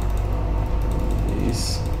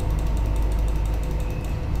 This.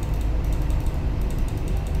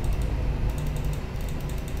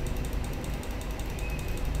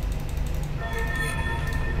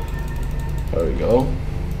 There we go.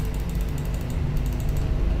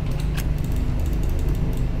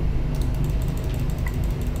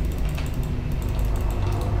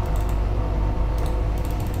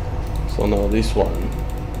 So now this one.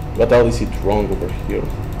 What else is it wrong over here?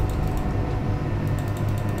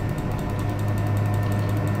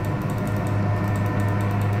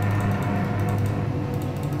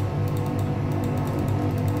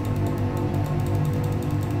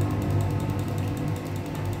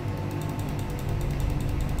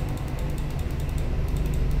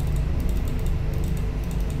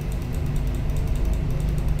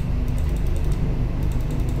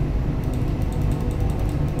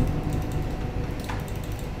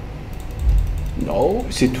 No,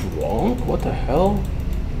 is it wrong? What the hell?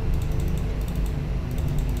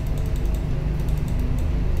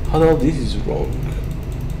 How the hell this is wrong?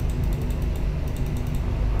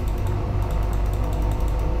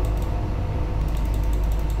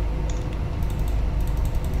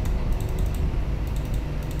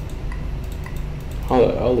 How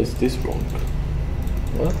the hell is this wrong?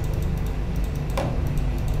 What?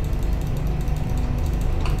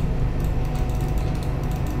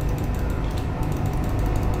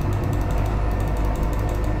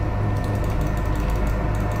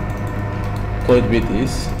 Could be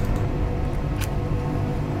this.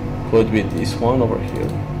 Could be this one over here.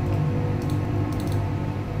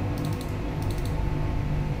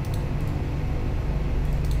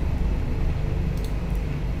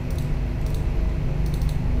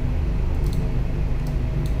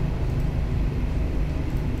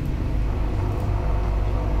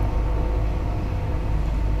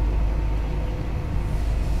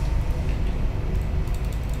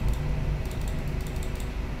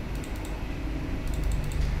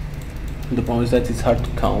 The problem is that it's hard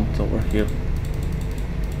to count over here.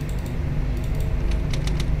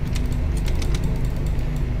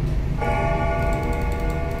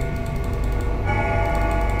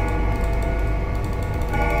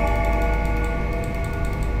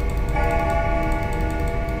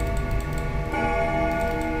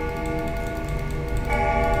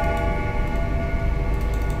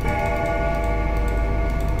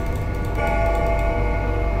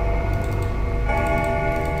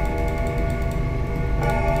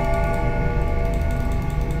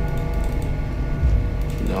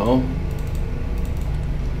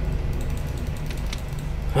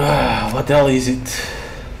 What the hell is it?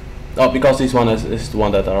 Oh, because this one is the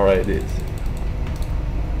one that I already did.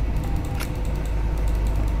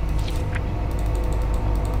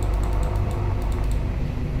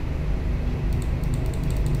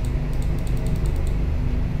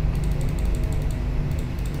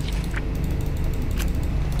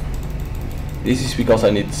 This is because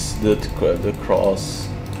I need the cross.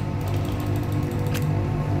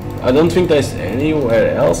 I don't think there's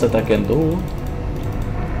anywhere else that I can do.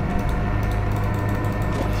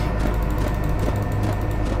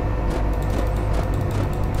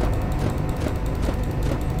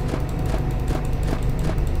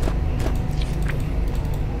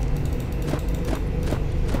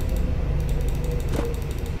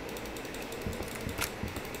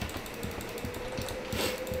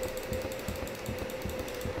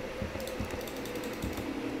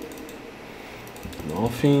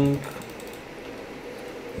 Nothing.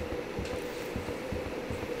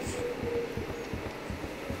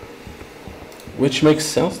 Which makes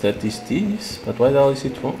sense that is this, but why the hell is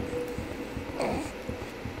it wrong?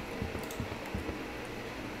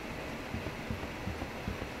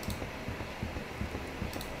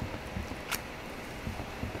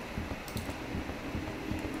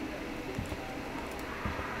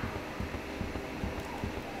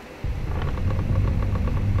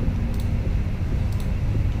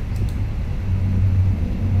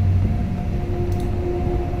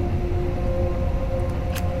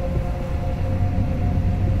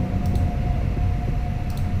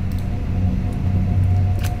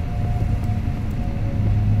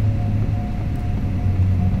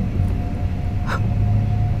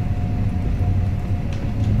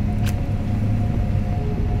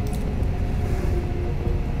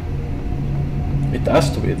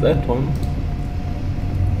 that one.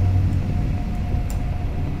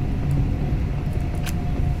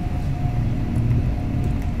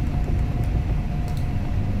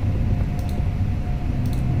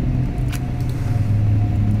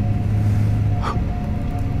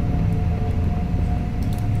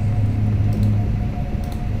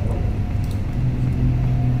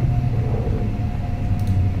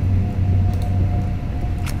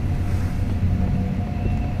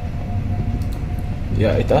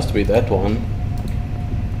 Yeah, it has to be that one.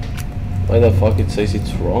 Why the fuck it says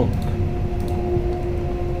it's wrong?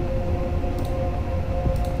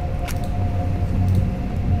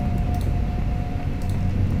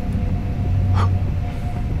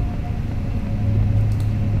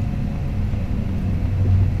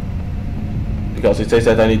 Because it says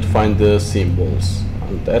that I need to find the symbols,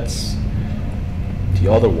 and that's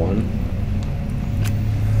the other one.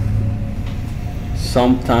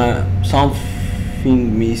 Something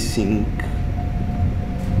missing.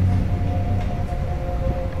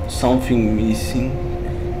 Something missing.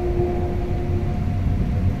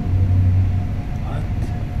 What?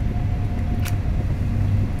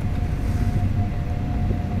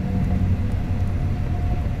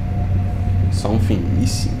 Something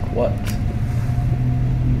missing. What?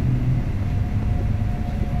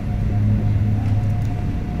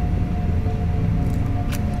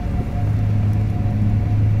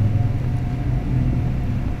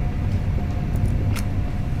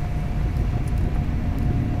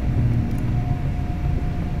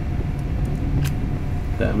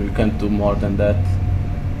 Damn, you can't do more than that.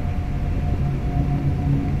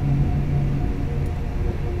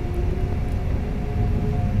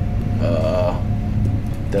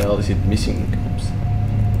 The hell is it missing? Oops.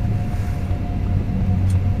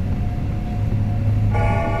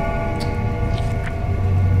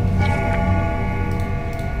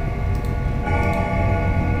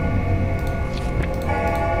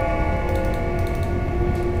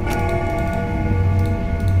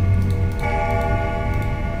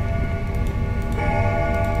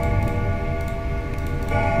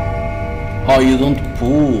 Oh, you don't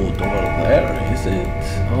put over there, is it?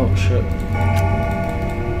 Oh shit.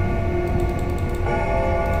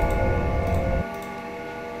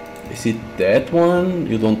 Is it that one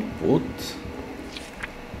you don't put?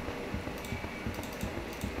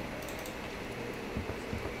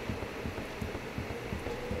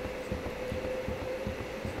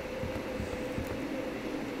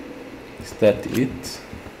 Is that it?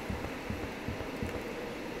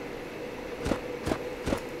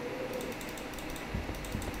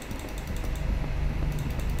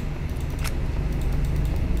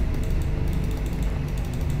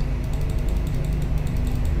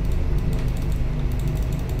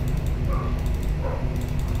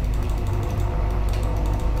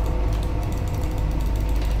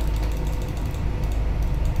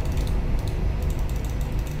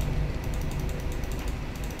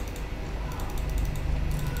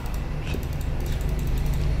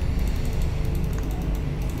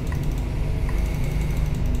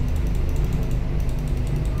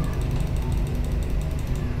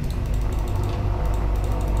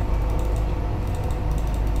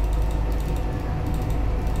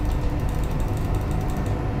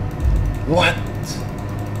 What?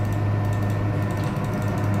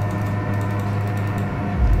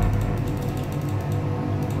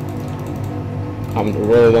 I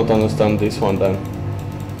really don't understand this one then.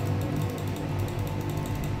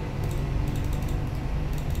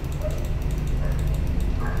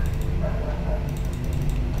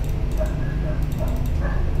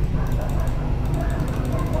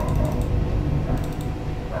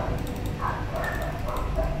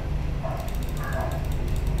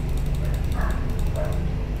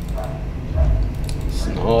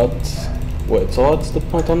 Wait, so what's the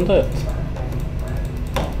point on that?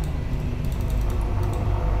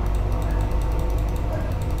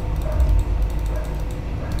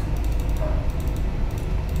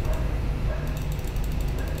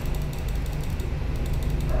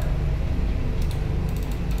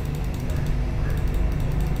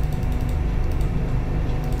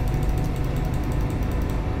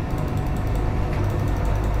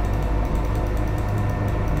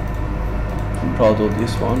 I'm proud of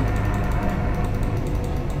this one.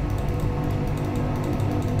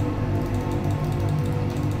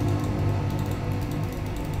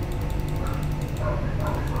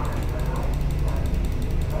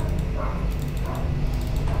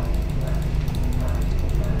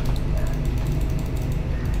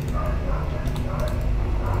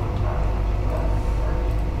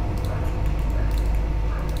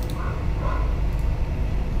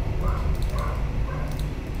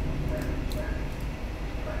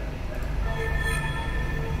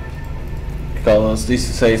 Because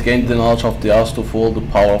this says gain the knowledge of the house to full the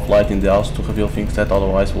power of light in the house to reveal things that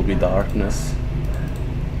otherwise will be darkness.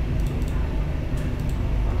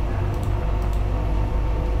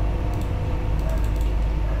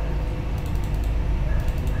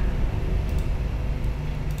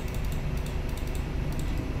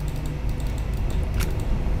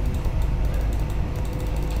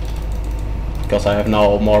 Because I have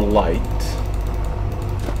now more light.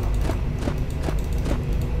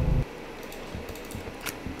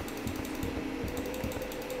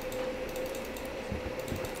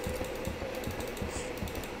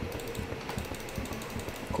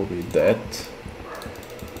 Could be that.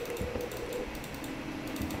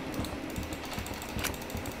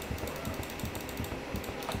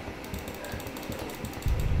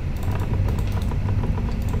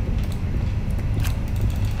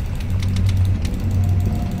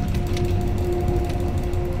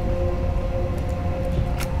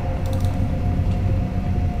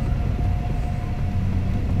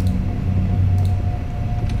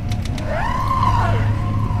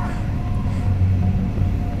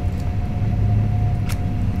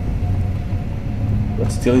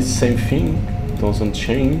 Still it's the same thing, doesn't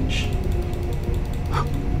change.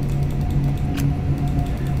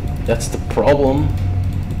 That's the problem.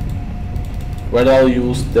 Where do I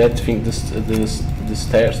use that thing, the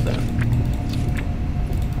stairs then?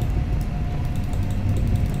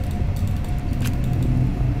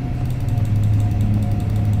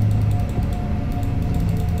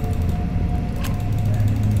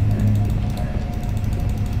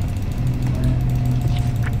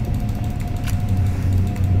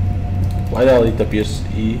 Why does it appears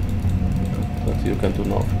E, but you can do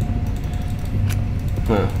nothing?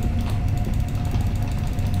 Huh.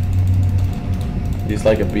 It's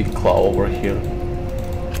like a big claw over here.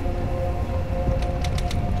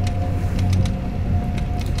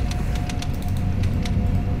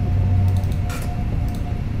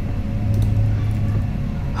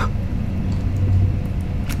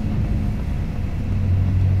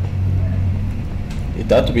 It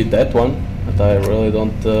had to be that one, but I really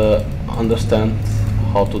don't understand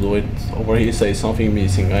how to do it. Over here says something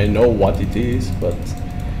missing. I know what it is, but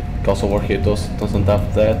because over here doesn't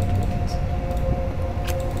have that.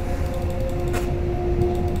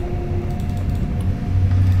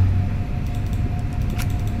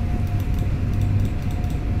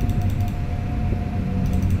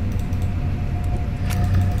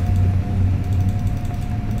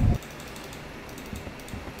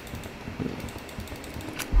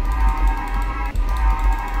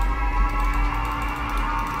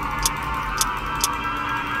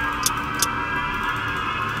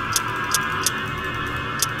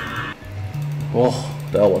 Oh,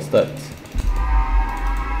 that was that.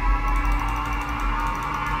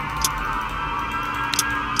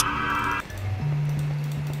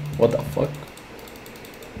 What the fuck?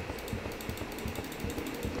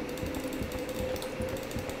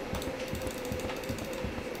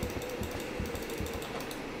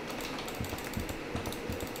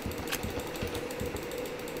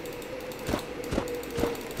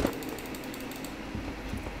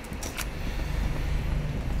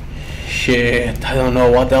 Shit, I don't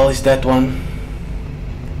know what the hell is that one.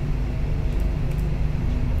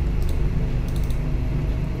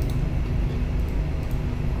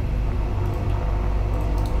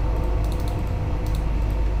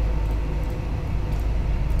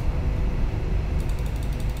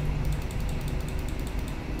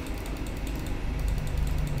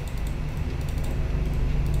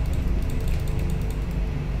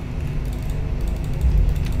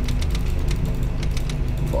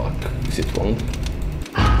 Is it wrong?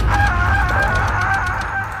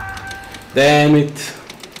 Damn it!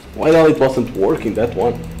 Why now it wasn't working, that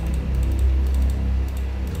one?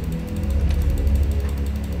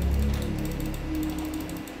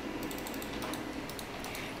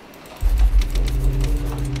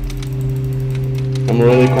 I'm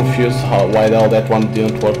really confused why now that one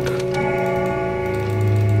didn't work.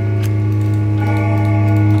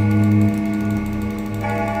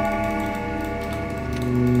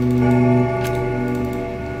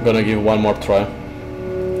 Gonna give one more try.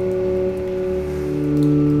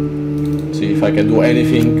 See if I can do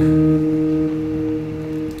anything.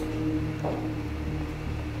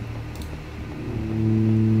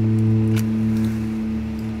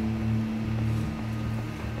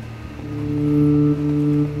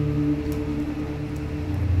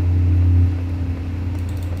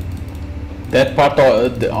 That part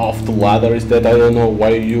of the ladder is that I don't know why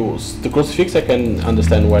you use. The crucifix I can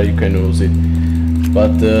understand why you can use it.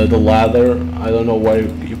 But the ladder, I don't know why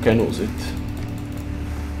you can use it.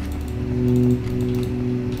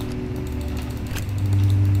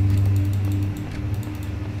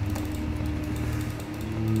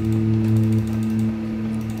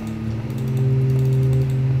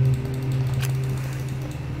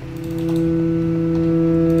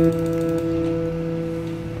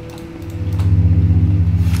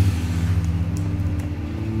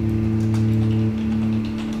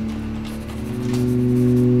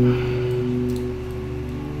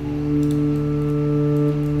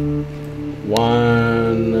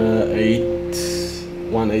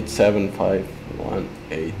 1875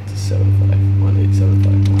 1875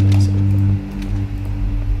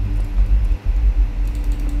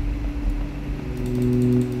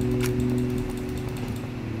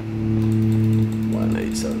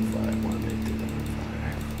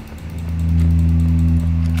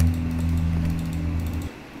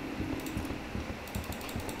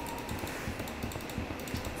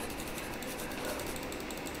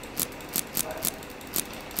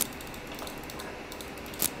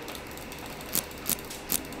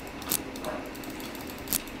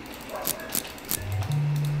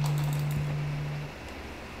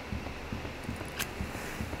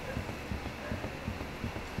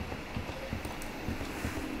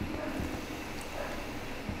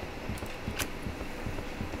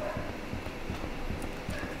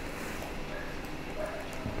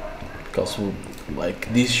 because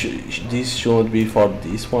like this should be for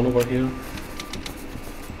this one over here,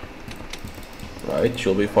 right?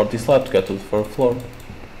 Should be for this slab to get to the first floor.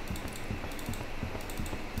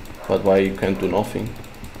 But why you can't do nothing?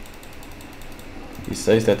 He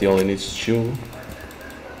says that he only needs 2.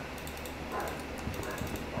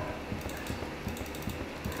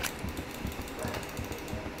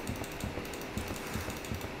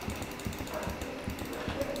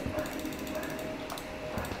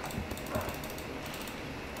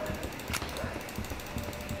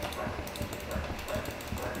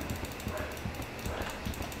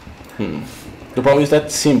 The problem is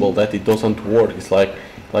that symbol that it doesn't work. It's like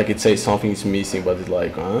it says something is missing, but it's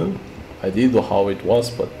like, I did how it was,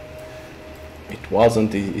 but it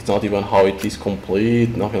wasn't. It's not even how it is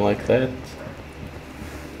complete. Nothing like that.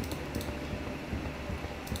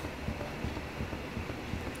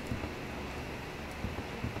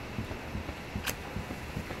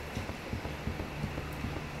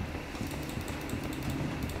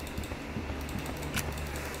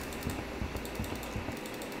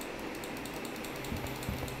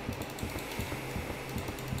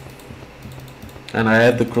 And I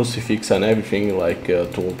had the crucifix and everything, like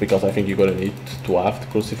because I think you're gonna need to have the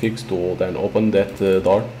crucifix to then open that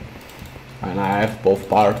door. And I have both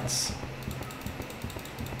parts.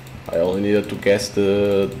 I only needed to guess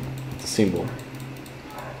the symbol.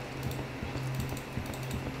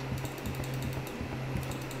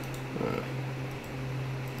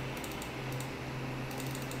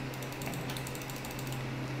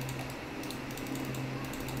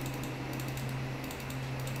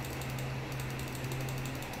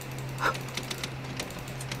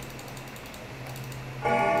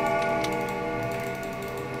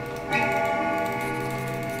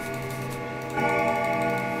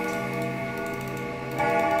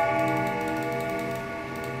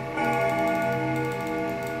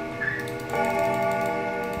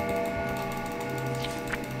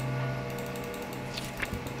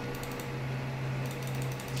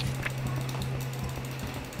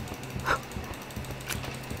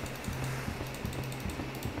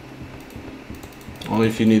 Only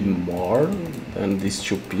if you need more than these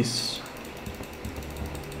 2 pieces.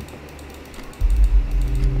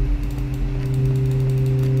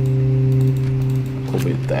 Could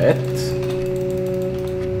be that.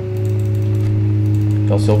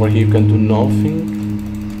 Because over here you can do nothing.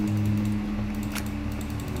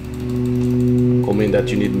 Could mean that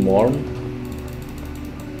you need more.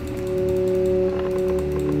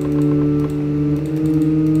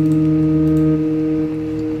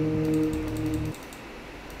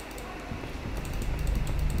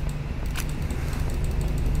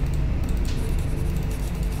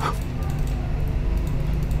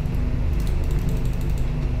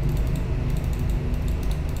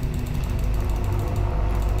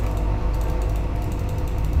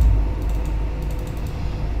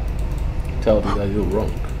 Tell me that you're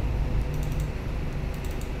wrong.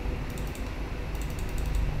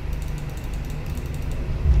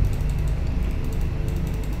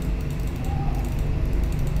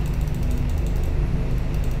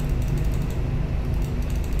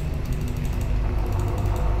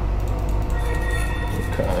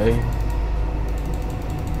 Okay.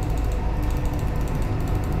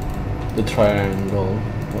 The triangle.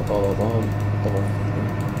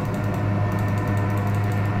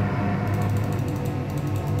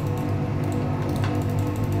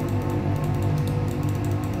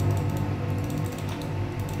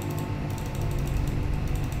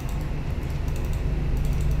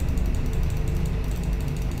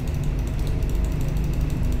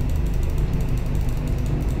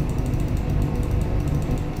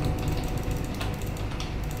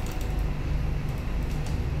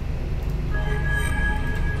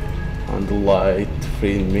 And the light,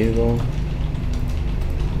 3 in middle.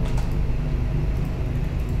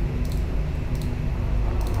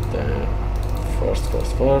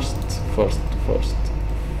 First,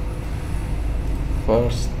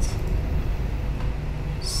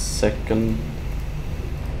 second,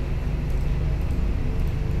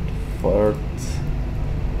 third,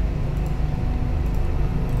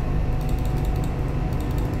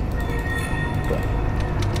 okay.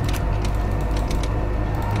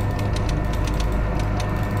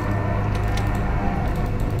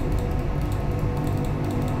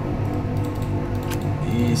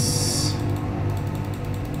 Is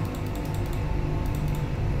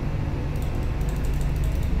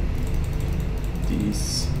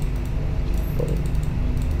these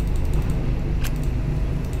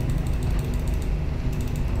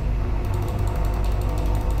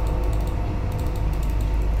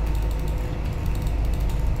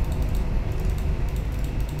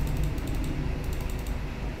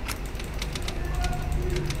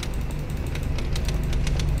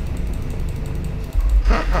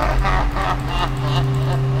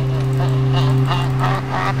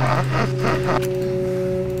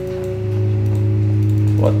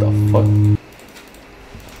what the fuck?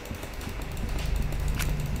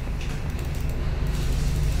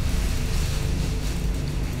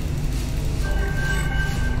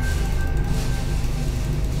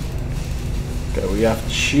 Okay, we have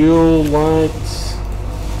two lights.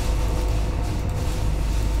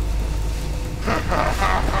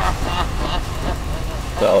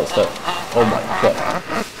 What the hell is that? Oh my god.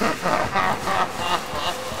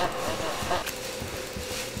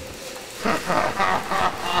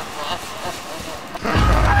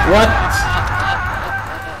 What?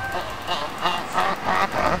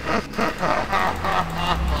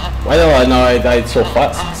 Why do I know I died so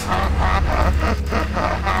fast?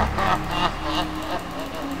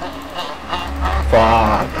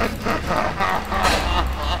 Fuck.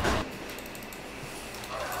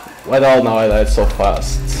 Why do I know I died so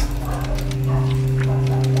fast?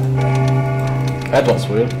 That was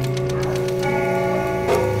weird.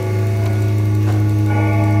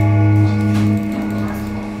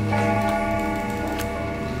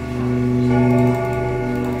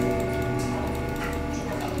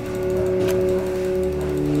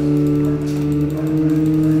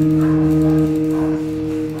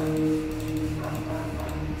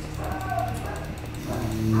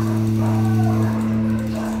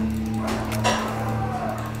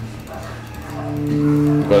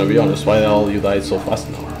 To be honest, why the hell you died so fast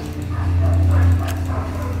now?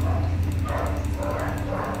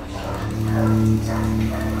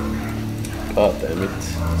 God damn it.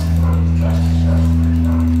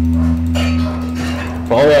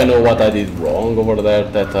 Probably I know what I did wrong over there,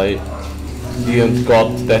 that I didn't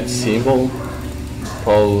got that symbol.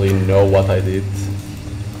 Probably know what I did.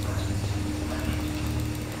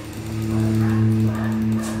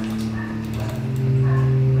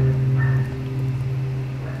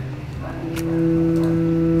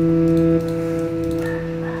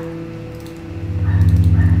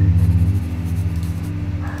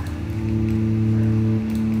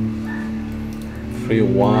 Three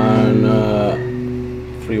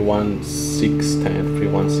one six ten.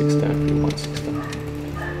 31610.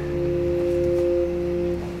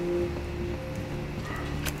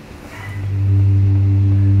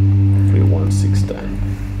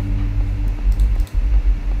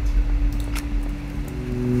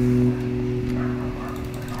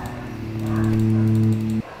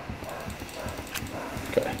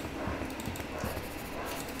 Okay.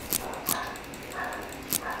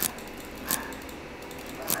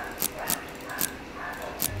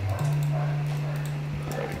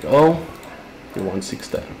 Go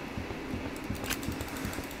 31610.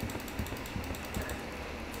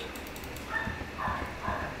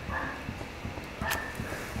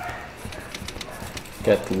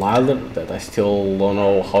 Get ladder, that I still don't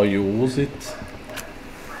know how you use it.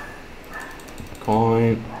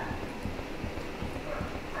 Coin.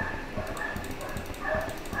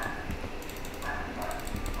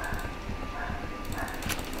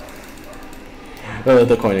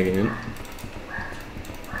 The coin again.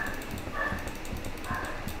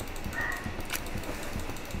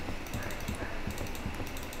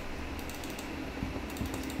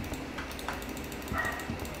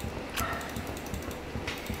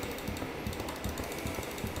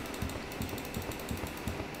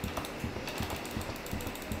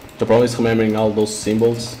 The problem is remembering all those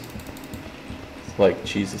symbols. It's like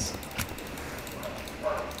Jesus.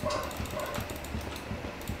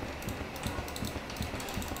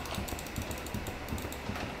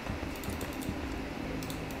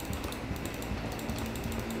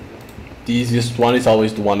 The easiest one is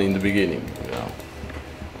always the one in the beginning, you know.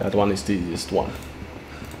 That one is the easiest one.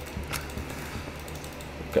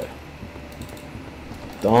 Okay.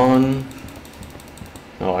 done.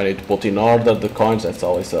 Now I need to put in order the coins. That's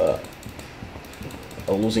always a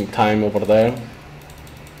losing time over there.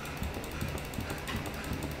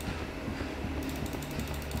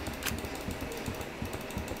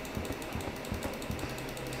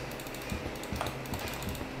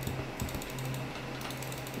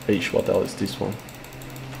 Eesh, what the hell is this one?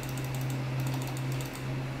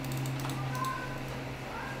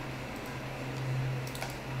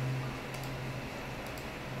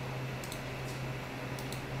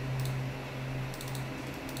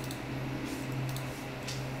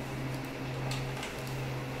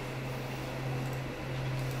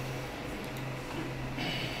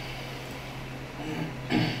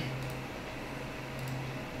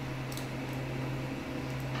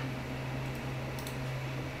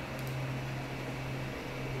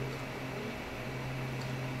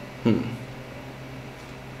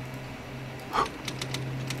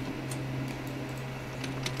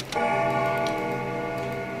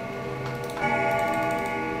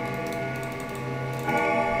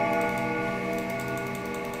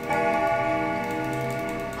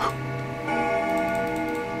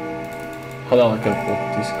 How the hell I can put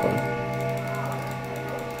this coin?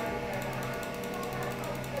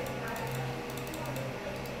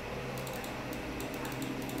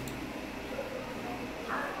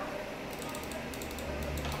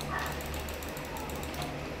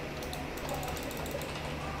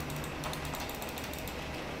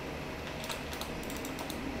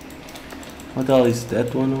 What the hell is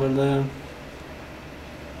that one over there?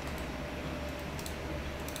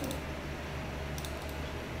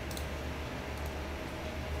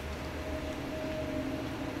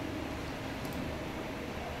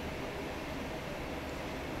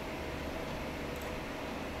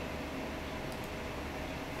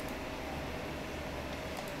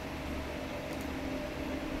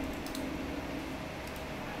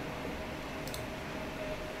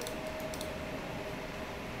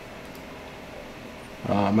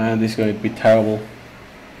 Oh man, this is going to be terrible.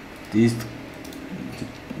 This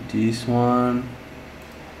one.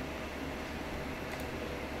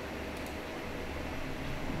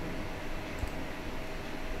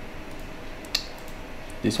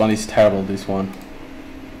 This one is terrible, this one.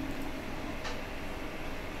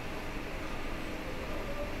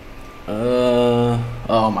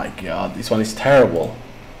 Oh my god, this one is terrible.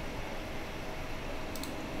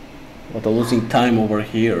 What a losing time over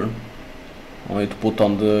here. I need to put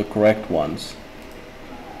on the correct ones.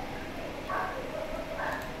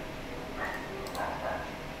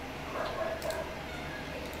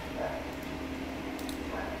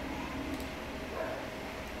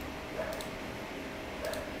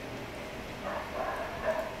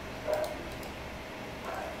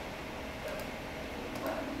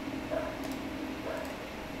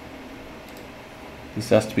 This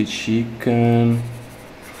has to be chicken.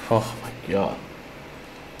 Oh my god.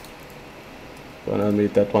 Gonna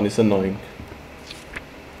admit that one is annoying.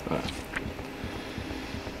 Okay.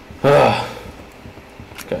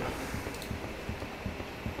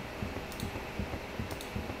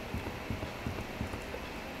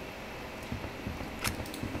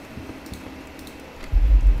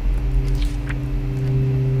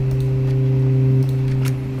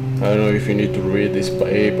 I don't know if you need to read these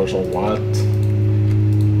papers or what.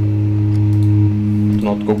 Do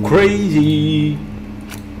not go crazy.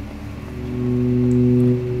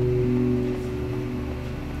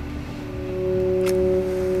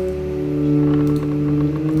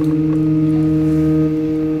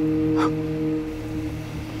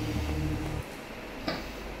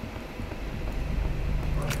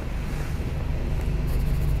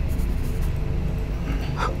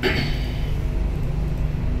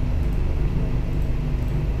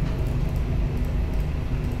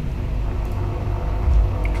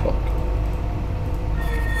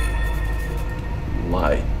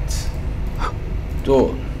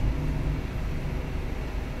 Door.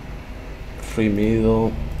 Free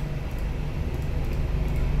middle.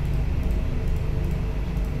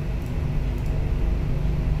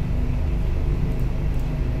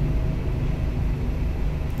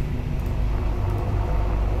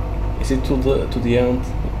 Is it to the end?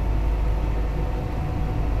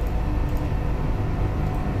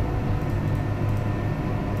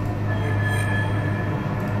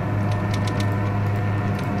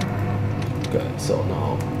 Okay, so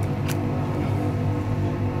now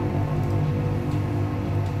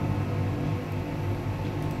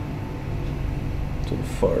to the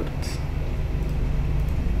third.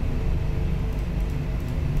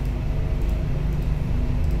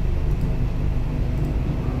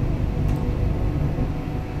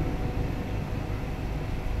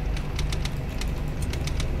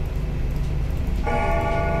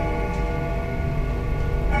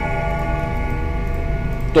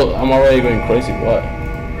 I'm already going crazy. What?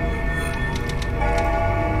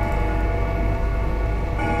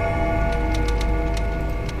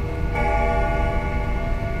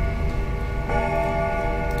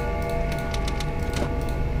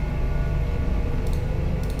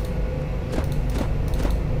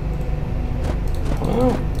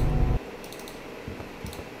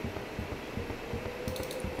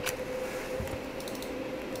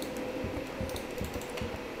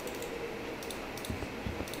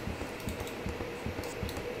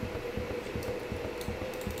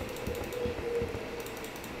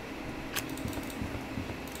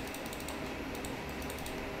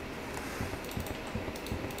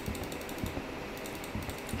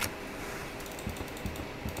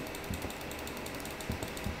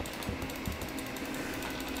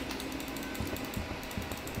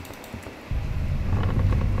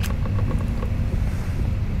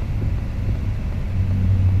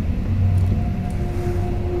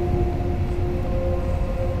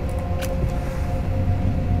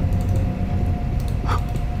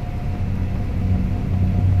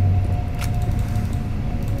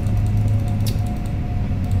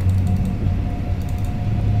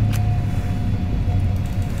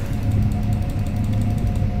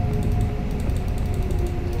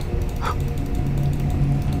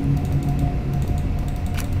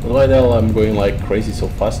 Why the hell I'm going like crazy so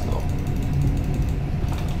fast now?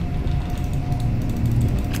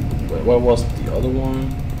 Wait, where was the other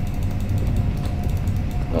one?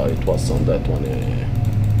 Oh, it was on that one, yeah.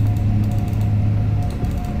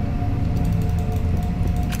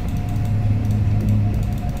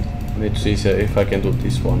 I need to see if I can do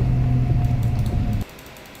this one.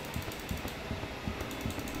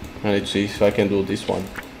 I need to see if I can do this one.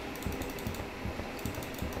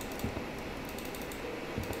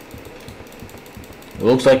 It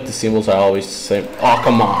looks like the symbols are always the same. Oh,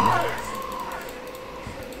 come on.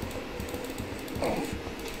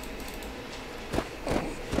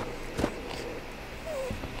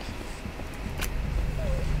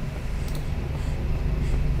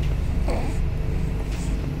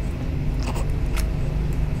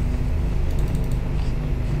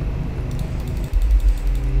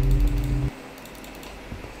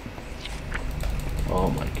 Oh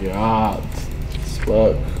my god. It's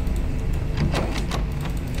bug.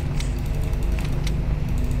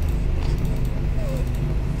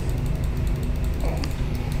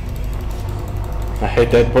 I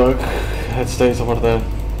hate that bug that stays over there.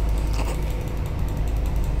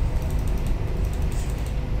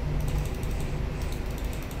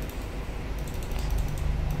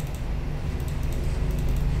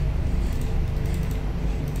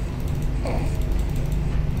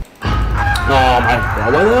 Oh my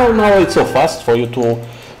god, why the hell now it's so fast for you to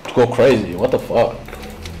go crazy? What the fuck?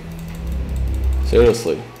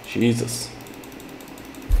 Seriously, Jesus.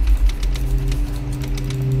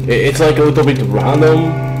 It's like a little bit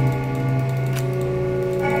random.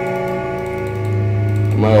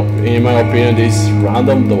 In my opinion, this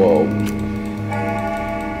random though.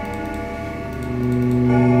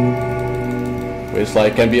 It's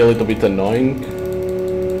like can be a little bit annoying.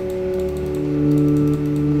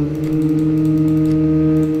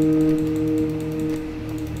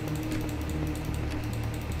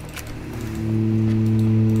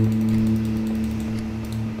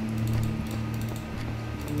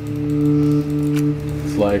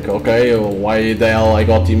 Like, okay, why the hell I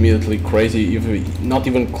got immediately crazy, if not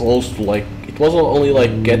even close to like, it was only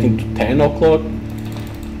like getting to 10 o'clock,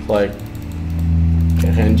 like,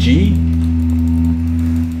 RNG.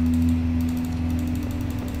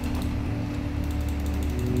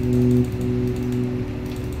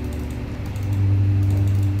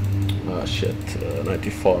 Ah shit,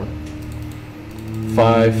 94.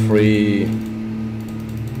 5, 3,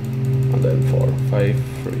 and then 4, 5,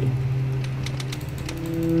 3.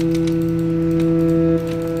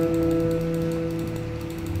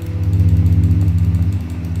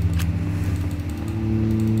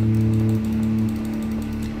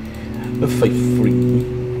 A 5, 3,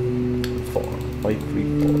 4, 5,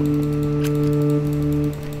 3, 4.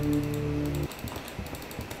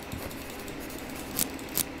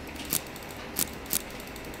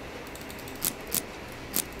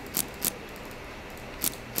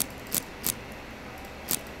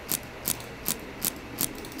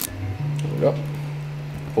 There we go.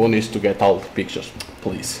 Who needs to get all the pictures,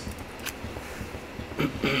 please?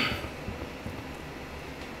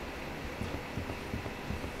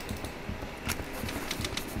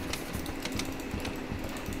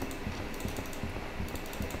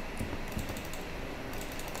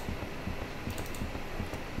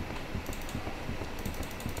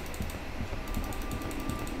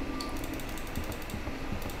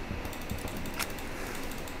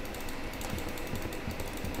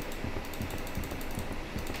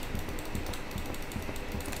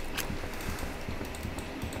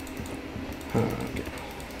 Okay.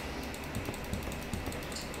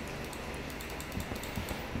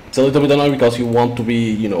 It's a little bit annoying because you want to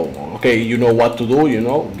be, you know, okay, you know what to do, you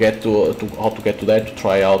know, get to how to get to that, to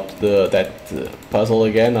try out that puzzle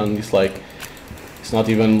again, and it's like it's not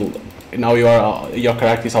even now your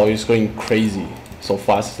character is always going crazy so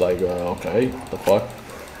fast. It's like okay, the fuck.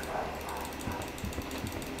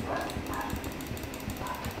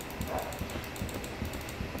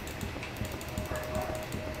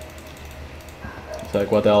 It's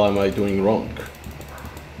like, what the hell am I doing wrong?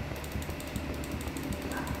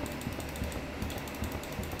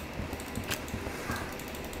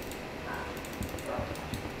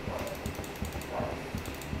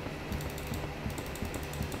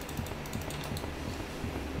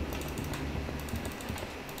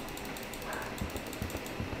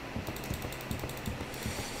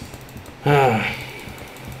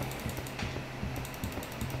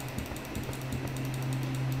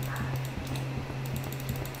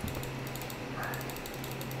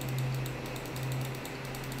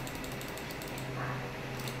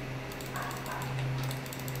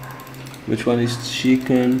 Which one is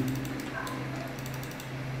chicken?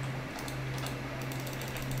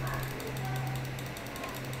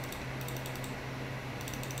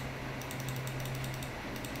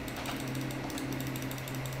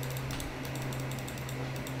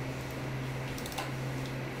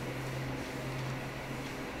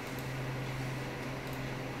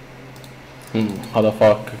 How the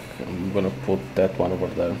fuck I'm gonna put that one over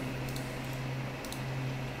there?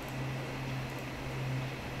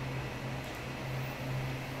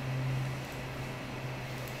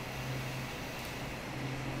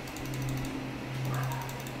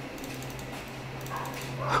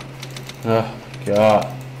 Oh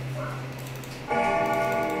god.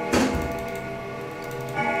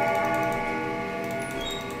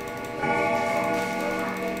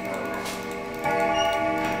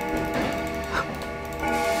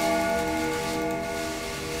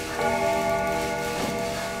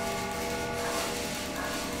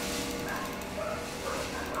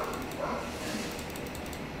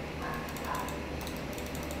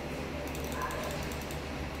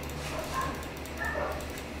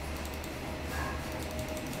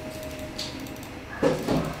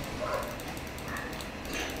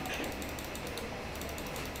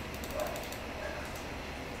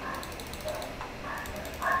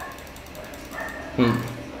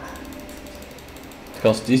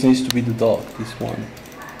 Because this needs to be the dog, this one.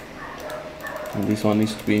 And this one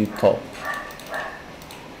needs to be in top.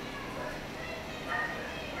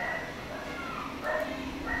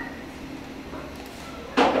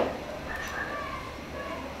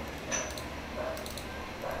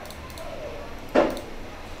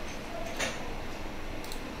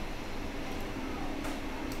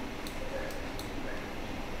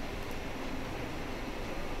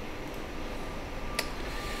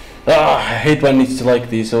 I hate when it's like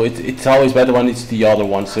this, so it's always better when it's the other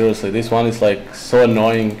one, seriously. This one is like so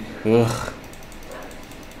annoying. Ugh.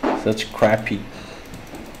 Such crappy.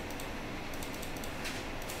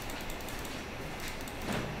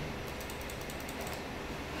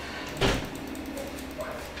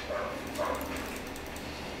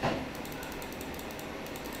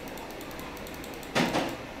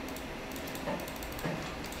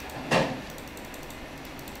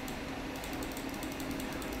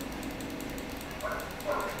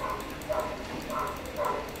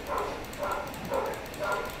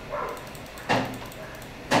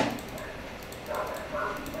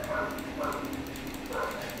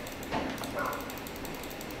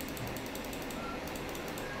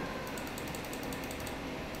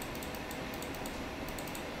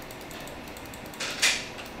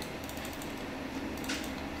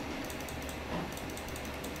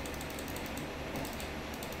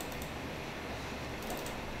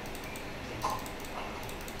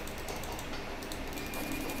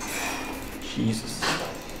 Jesus.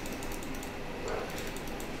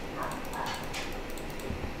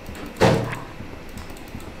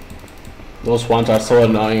 Those ones are so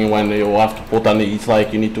annoying when you have to put on it. It's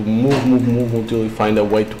like you need to move until you find a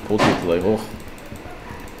way to put it. Like, oh.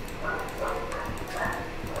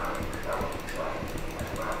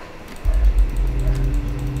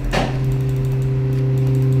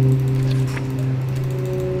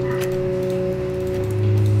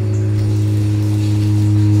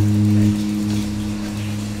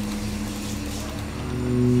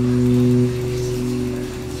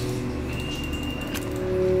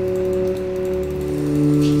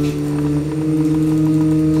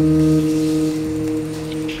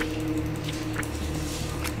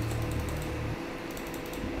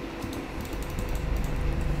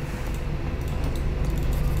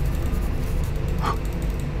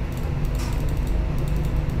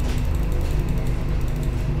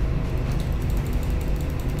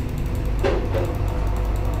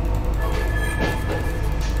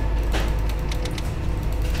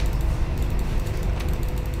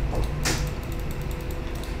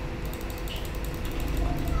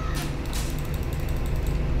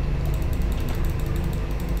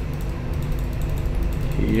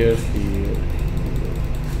 here, here.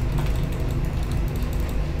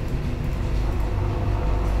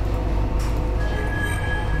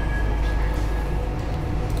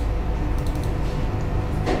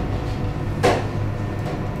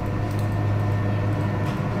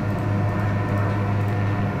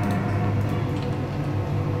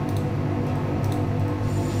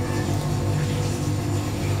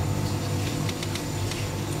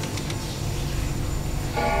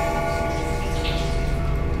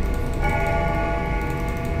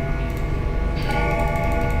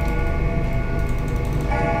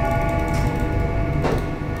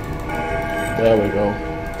 There we go.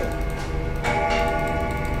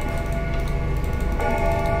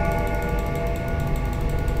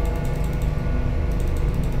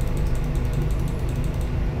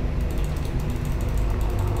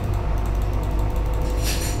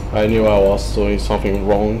 I knew I was doing something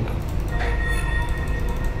wrong.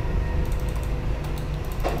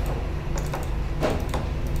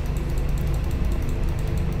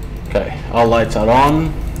 Okay, all lights are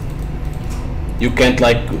on. You can't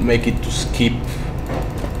like make it to skip.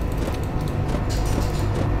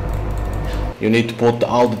 You need to put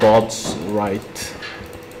all the dots right.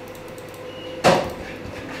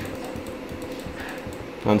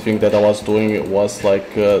 One thing that I was doing was like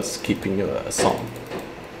skipping a song.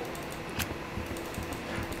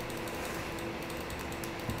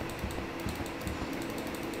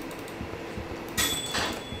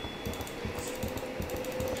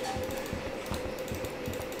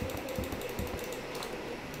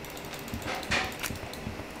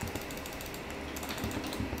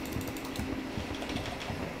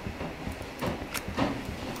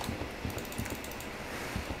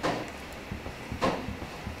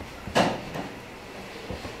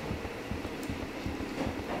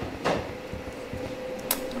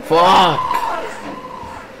 Fuck!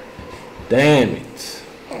 Damn it.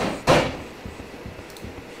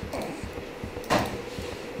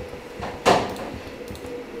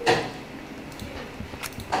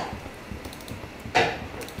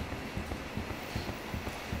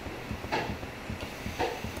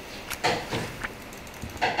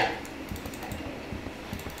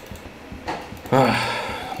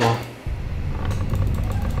 No.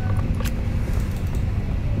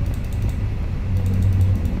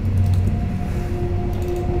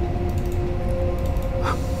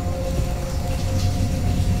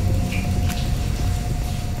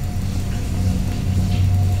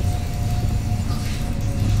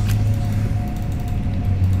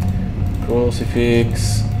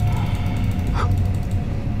 Crucifix.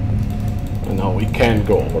 And now we can't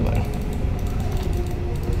go over there.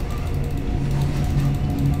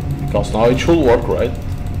 Because now it should work, right?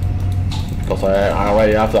 Because I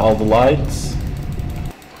already have all the lights.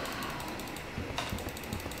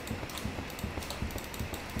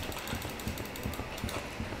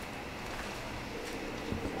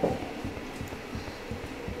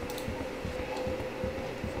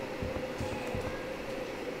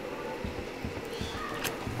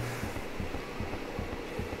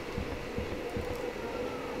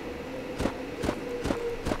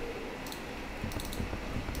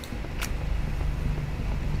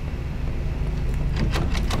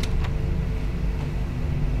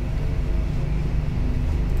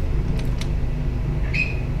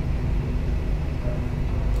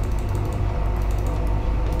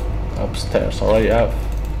 Upstairs already have.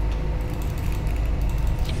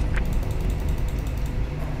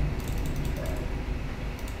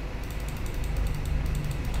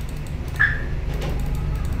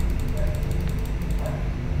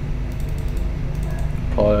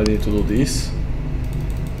 Probably I need to do this.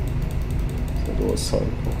 So do a circle.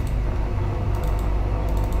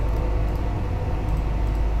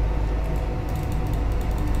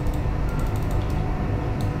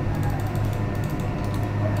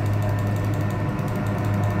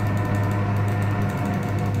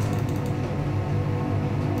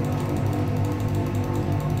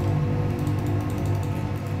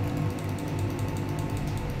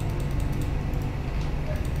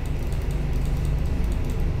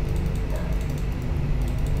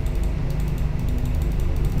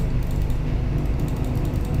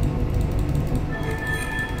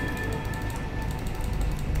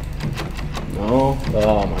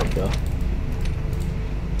 Oh my god.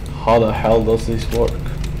 How the hell does this work?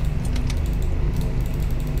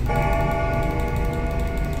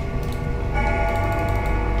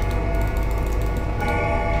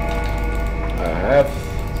 I have.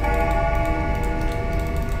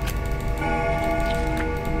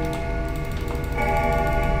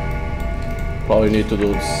 Probably need to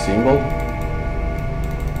do the symbol.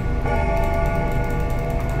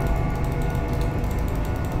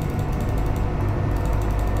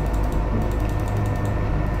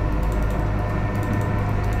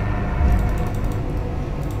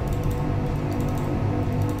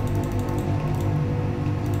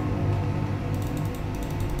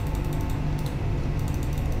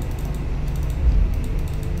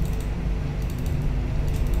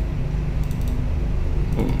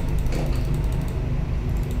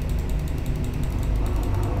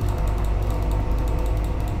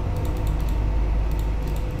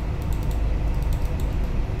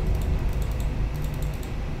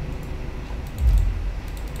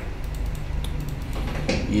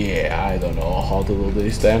 I don't know how to do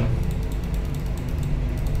this then.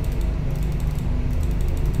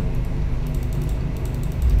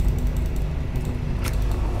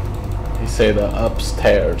 He said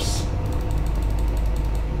upstairs.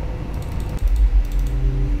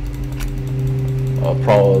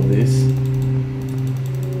 Probably this.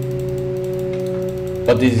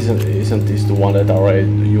 But this isn't this the one that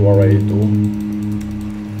you already do?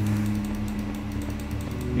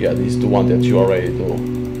 Yeah, this is the one that you already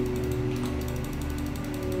do.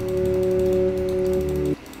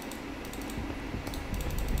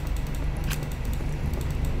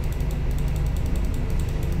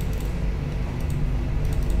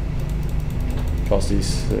 Because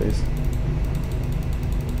this is.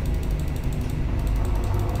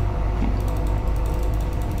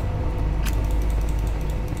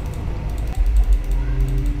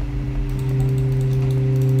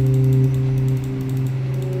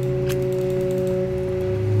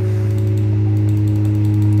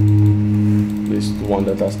 One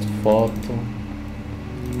that has the photo.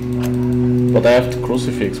 But I have the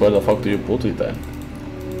crucifix, where the fuck do you put it then?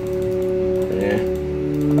 Yeah,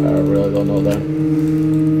 I really don't know that.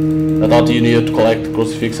 I thought you needed to collect the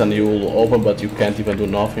crucifix and you will open, but you can't even do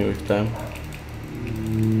nothing with them.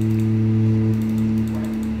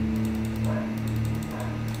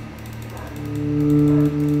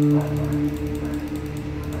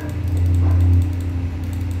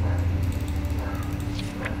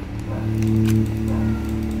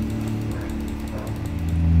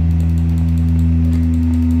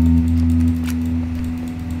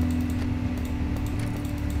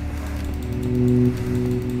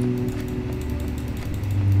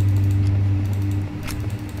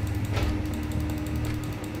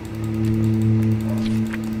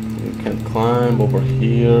 Climb over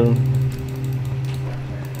here.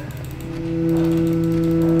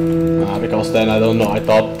 Because then I don't know, I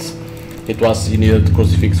thought it was you needed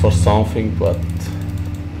crucifix for something, but it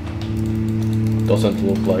doesn't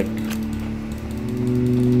look like.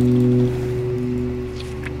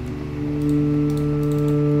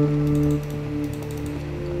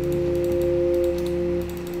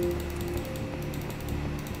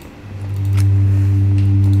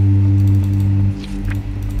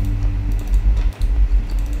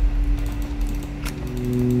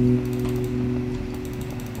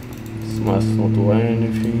 Must not do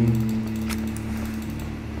anything.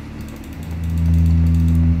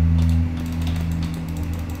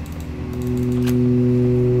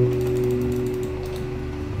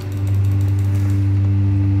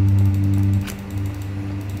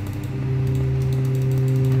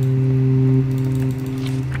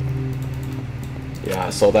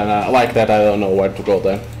 Yeah, so then like that I don't know where to go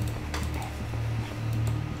then.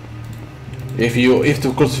 If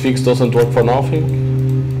the crucifix doesn't work for nothing.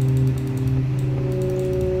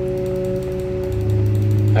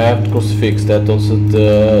 I have the crucifix that doesn't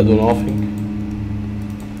do nothing.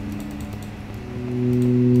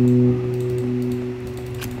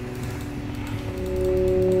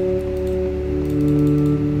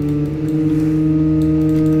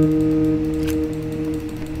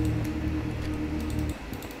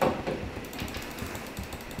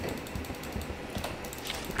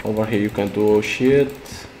 Over here you can do shit.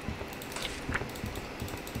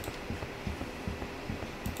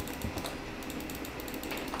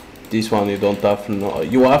 This one you don't have, no,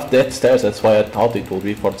 you have that stairs, that's why I thought it would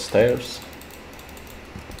be for the stairs.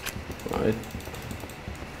 Right.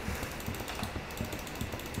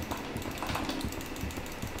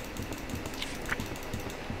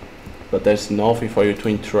 But there's nothing for you to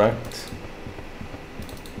interact.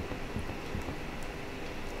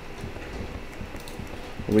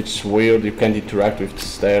 Which is weird, you can't interact with the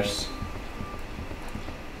stairs.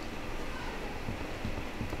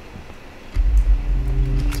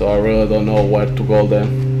 So I really don't know where to go then.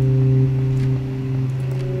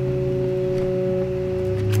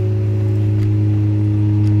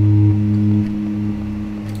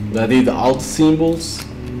 I did alt symbols,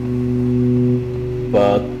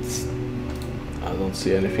 but I don't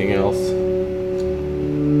see anything else.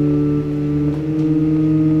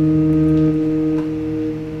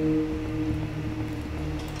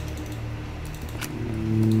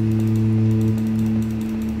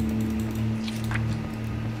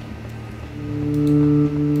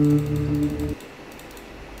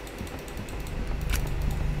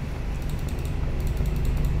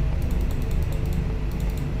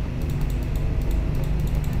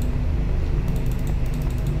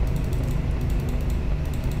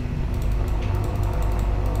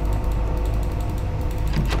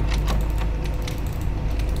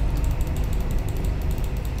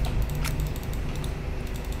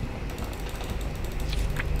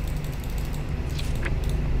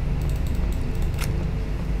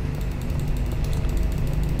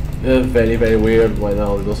 Very, very weird. Why the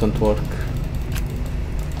hell it doesn't work?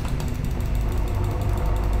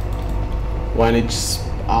 When it's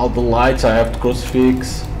all the lights, I have to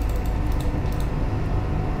crucifix.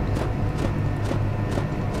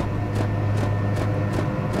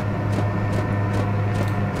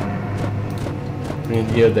 In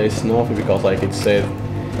here there's nothing because, like it said,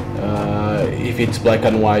 if it's black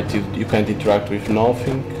and white, you can't interact with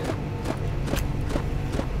nothing.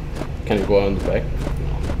 Can you go on the back?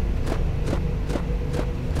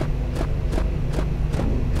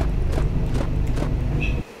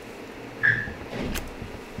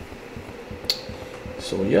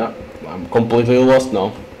 So yeah, I'm completely lost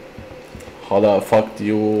now. How the fuck do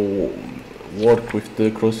you work with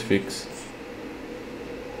the crucifix?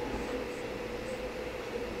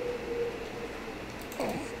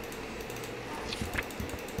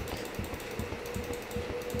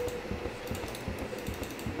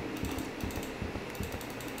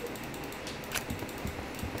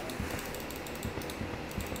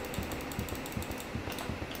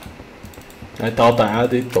 I thought I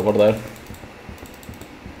had it over there.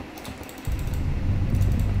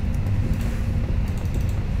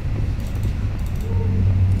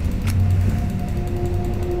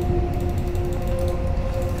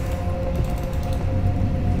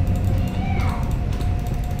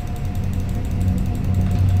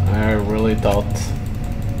 I really thought.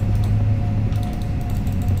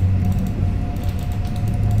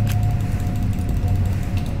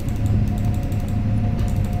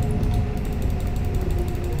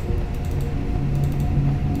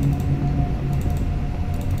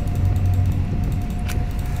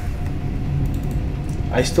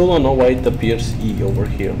 I still don't know why it appears E over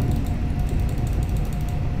here.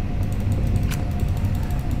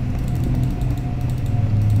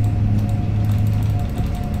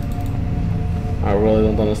 I really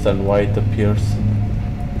don't understand why it appears.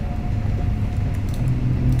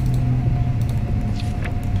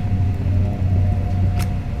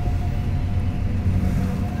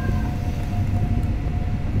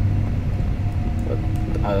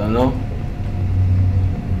 But I don't know.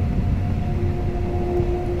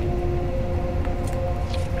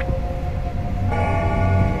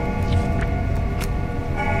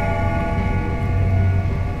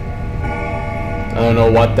 I don't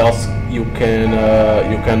know what else you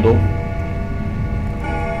can do.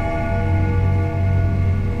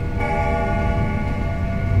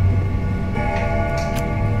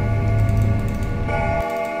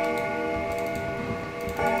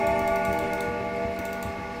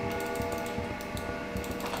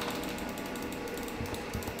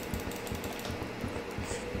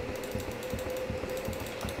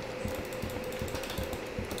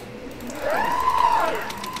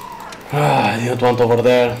 I didn't want over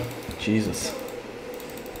there. Jesus.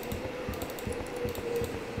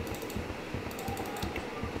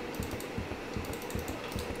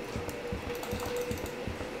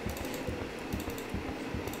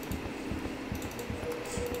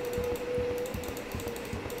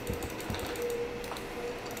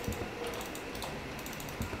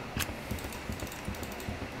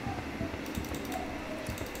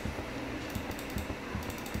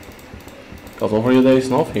 Because over here there is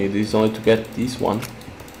nothing, it is only to get this one.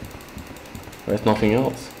 There's nothing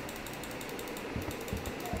else.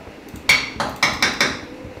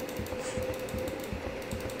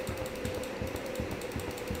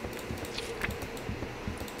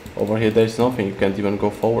 Over here there is nothing, you can't even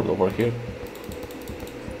go forward over here.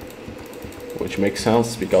 Which makes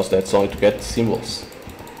sense, because that's only to get symbols.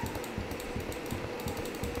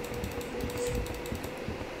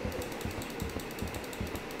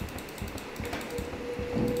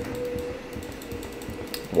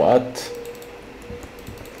 What?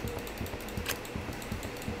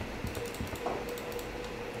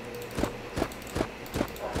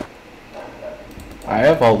 I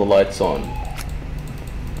have all the lights on.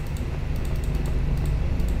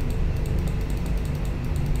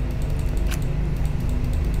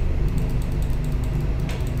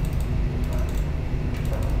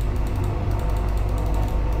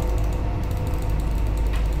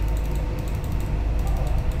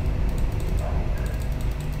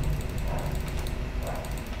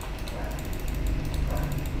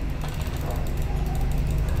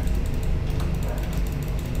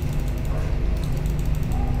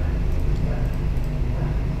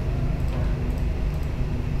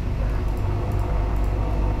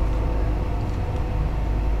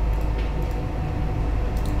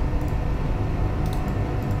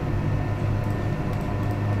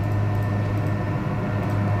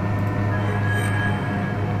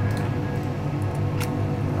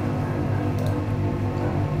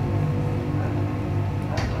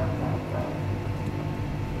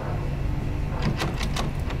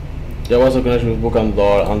 There was a connection with book on the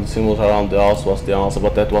door, and the symbols around the house was the answer,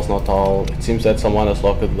 but that was not all. It seems that someone has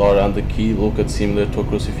locked the door, and the key looked similar to a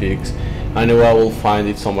crucifix. I knew I will find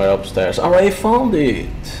it somewhere upstairs. Alright, I found it!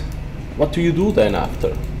 What do you do then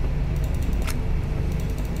after?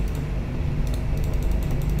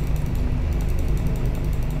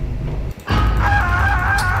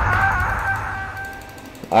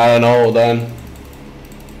 I don't know then.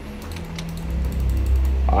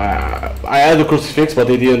 I had a crucifix, but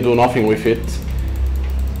he didn't do nothing with it.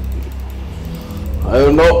 I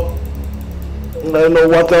don't know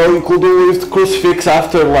what you could do with the crucifix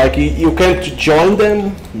after. Like you can't join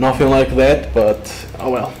them, nothing like that. But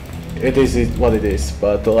oh well, it is what it is.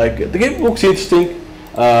 But like the game looks interesting.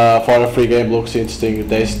 For a free game, looks interesting.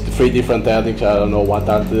 There's 3 different endings. I don't know what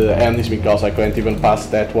are the endings because I can't even pass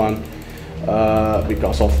that one.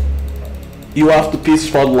 Because of you have the piece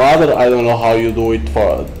for the ladder. I don't know how you do it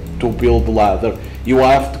to build the ladder. You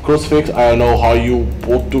have the crucifix. I don't know how you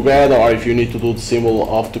put together, or if you need to do the symbol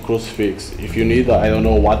of the crucifix. If you need, I don't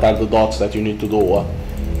know what are the dots that you need to do.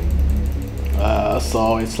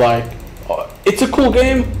 So it's like it's a cool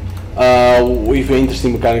game with an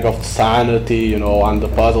interesting mechanic of the sanity, you know, and the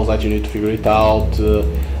puzzles that you need to figure it out.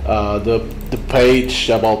 The page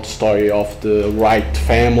about the story of the Wright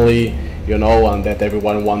family, you know, and that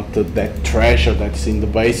everyone wanted that treasure that's in the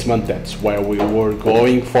basement. That's where we were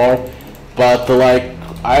going for. But like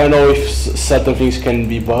I don't know if certain things can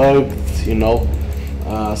be bugged, you know.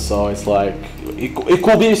 So it's like it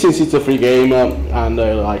could be, since it's a free game and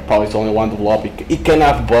like probably it's only one developer. It can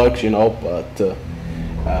have bugs, you know, but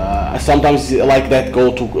sometimes like that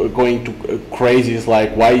going to crazy. It's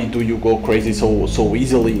like, why do you go crazy so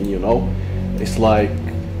easily, you know? It's like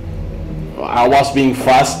I was being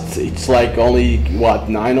fast. It's like only what,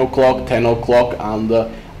 9 o'clock, 10 o'clock, and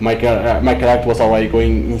my character was already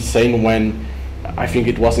going insane when I think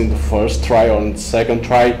it was in the first try or in the second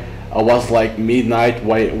try. I was like midnight,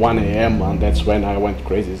 1 a.m. and that's when I went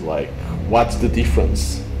crazy. It's like, what's the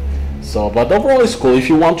difference? So, but overall it's cool. If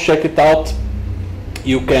you want to check it out,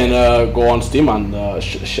 you can go on Steam and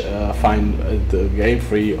find the game,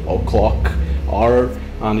 3 o'clock hour,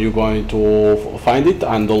 and you're going to find it,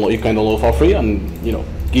 and you can download for free, and you know,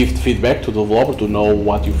 give feedback to the developer to know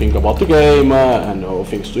what you think about the game and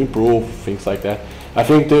things to improve, things like that. I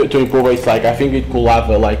think to improve, it's like, I think it could have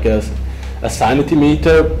like a sanity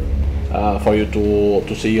meter for you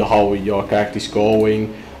to see how your character is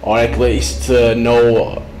going, or at least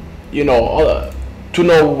know, you know, to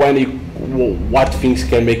know what things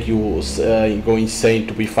can make you go insane,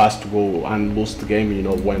 to be fast, to go and lose the game, you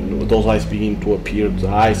know, when those eyes begin to appear, the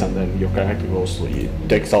eyes, and then your character goes, it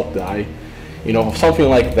takes out the eye, you know, something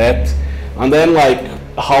like that. And then like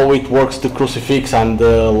how it works, the crucifix and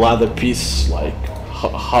the ladder piece, like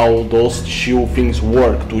how those two things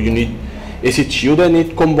work. Do you need, is it you that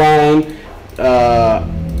need combine?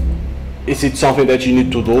 Is it something that you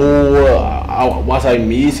need to do? Was I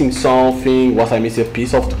missing something? Was I missing a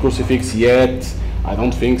piece of the crucifix yet? I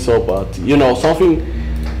don't think so, but you know, something,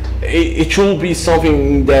 it should be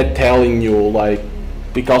something that telling you, like,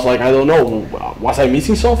 because like, I don't know, was I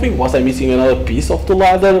missing something? Was I missing another piece of the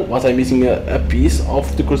ladder? Was I missing a piece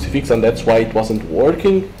of the crucifix, and that's why it wasn't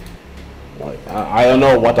working? Like, I don't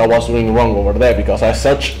know what I was doing wrong over there, because I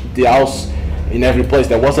searched the house in every place.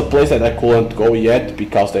 There was a place that I couldn't go yet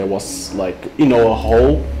because there was, like, you know, a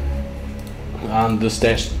hole, and the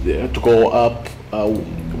stairs to go up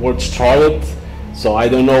were destroyed. So I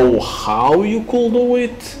don't know how you could do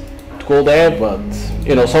it to go there, but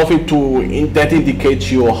you know, something that indicates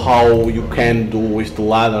you how you can do with the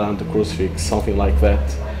ladder and the crucifix, something like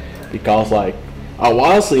that. Because like I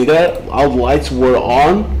was in there, all the lights were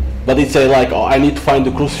on, but it said like, oh, I need to find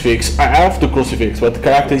the crucifix. I have the crucifix, but the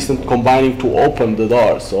character isn't combining to open the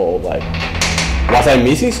door. So like, was I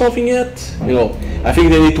missing something yet? You know, I think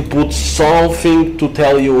they need to put something to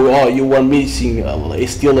tell you, oh, you were missing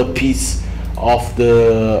still a piece of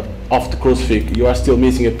the crucifix. You are still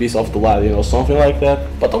missing a piece of the ladder, you know, something like that.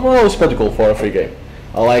 But overall, it's pretty cool for a free game.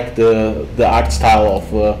 I like the art style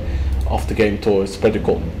of the game too. It's pretty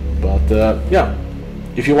cool. But yeah,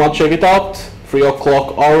 if you want to check it out, 3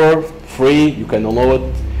 o'clock hour, free, you can download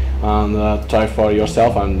it and try for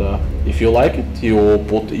yourself. And if you like it,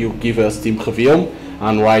 you give a Steam review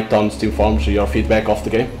and write on Steam forums your feedback of the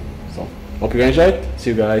game. So hope you enjoyed.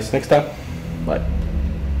 See you guys next time. Bye.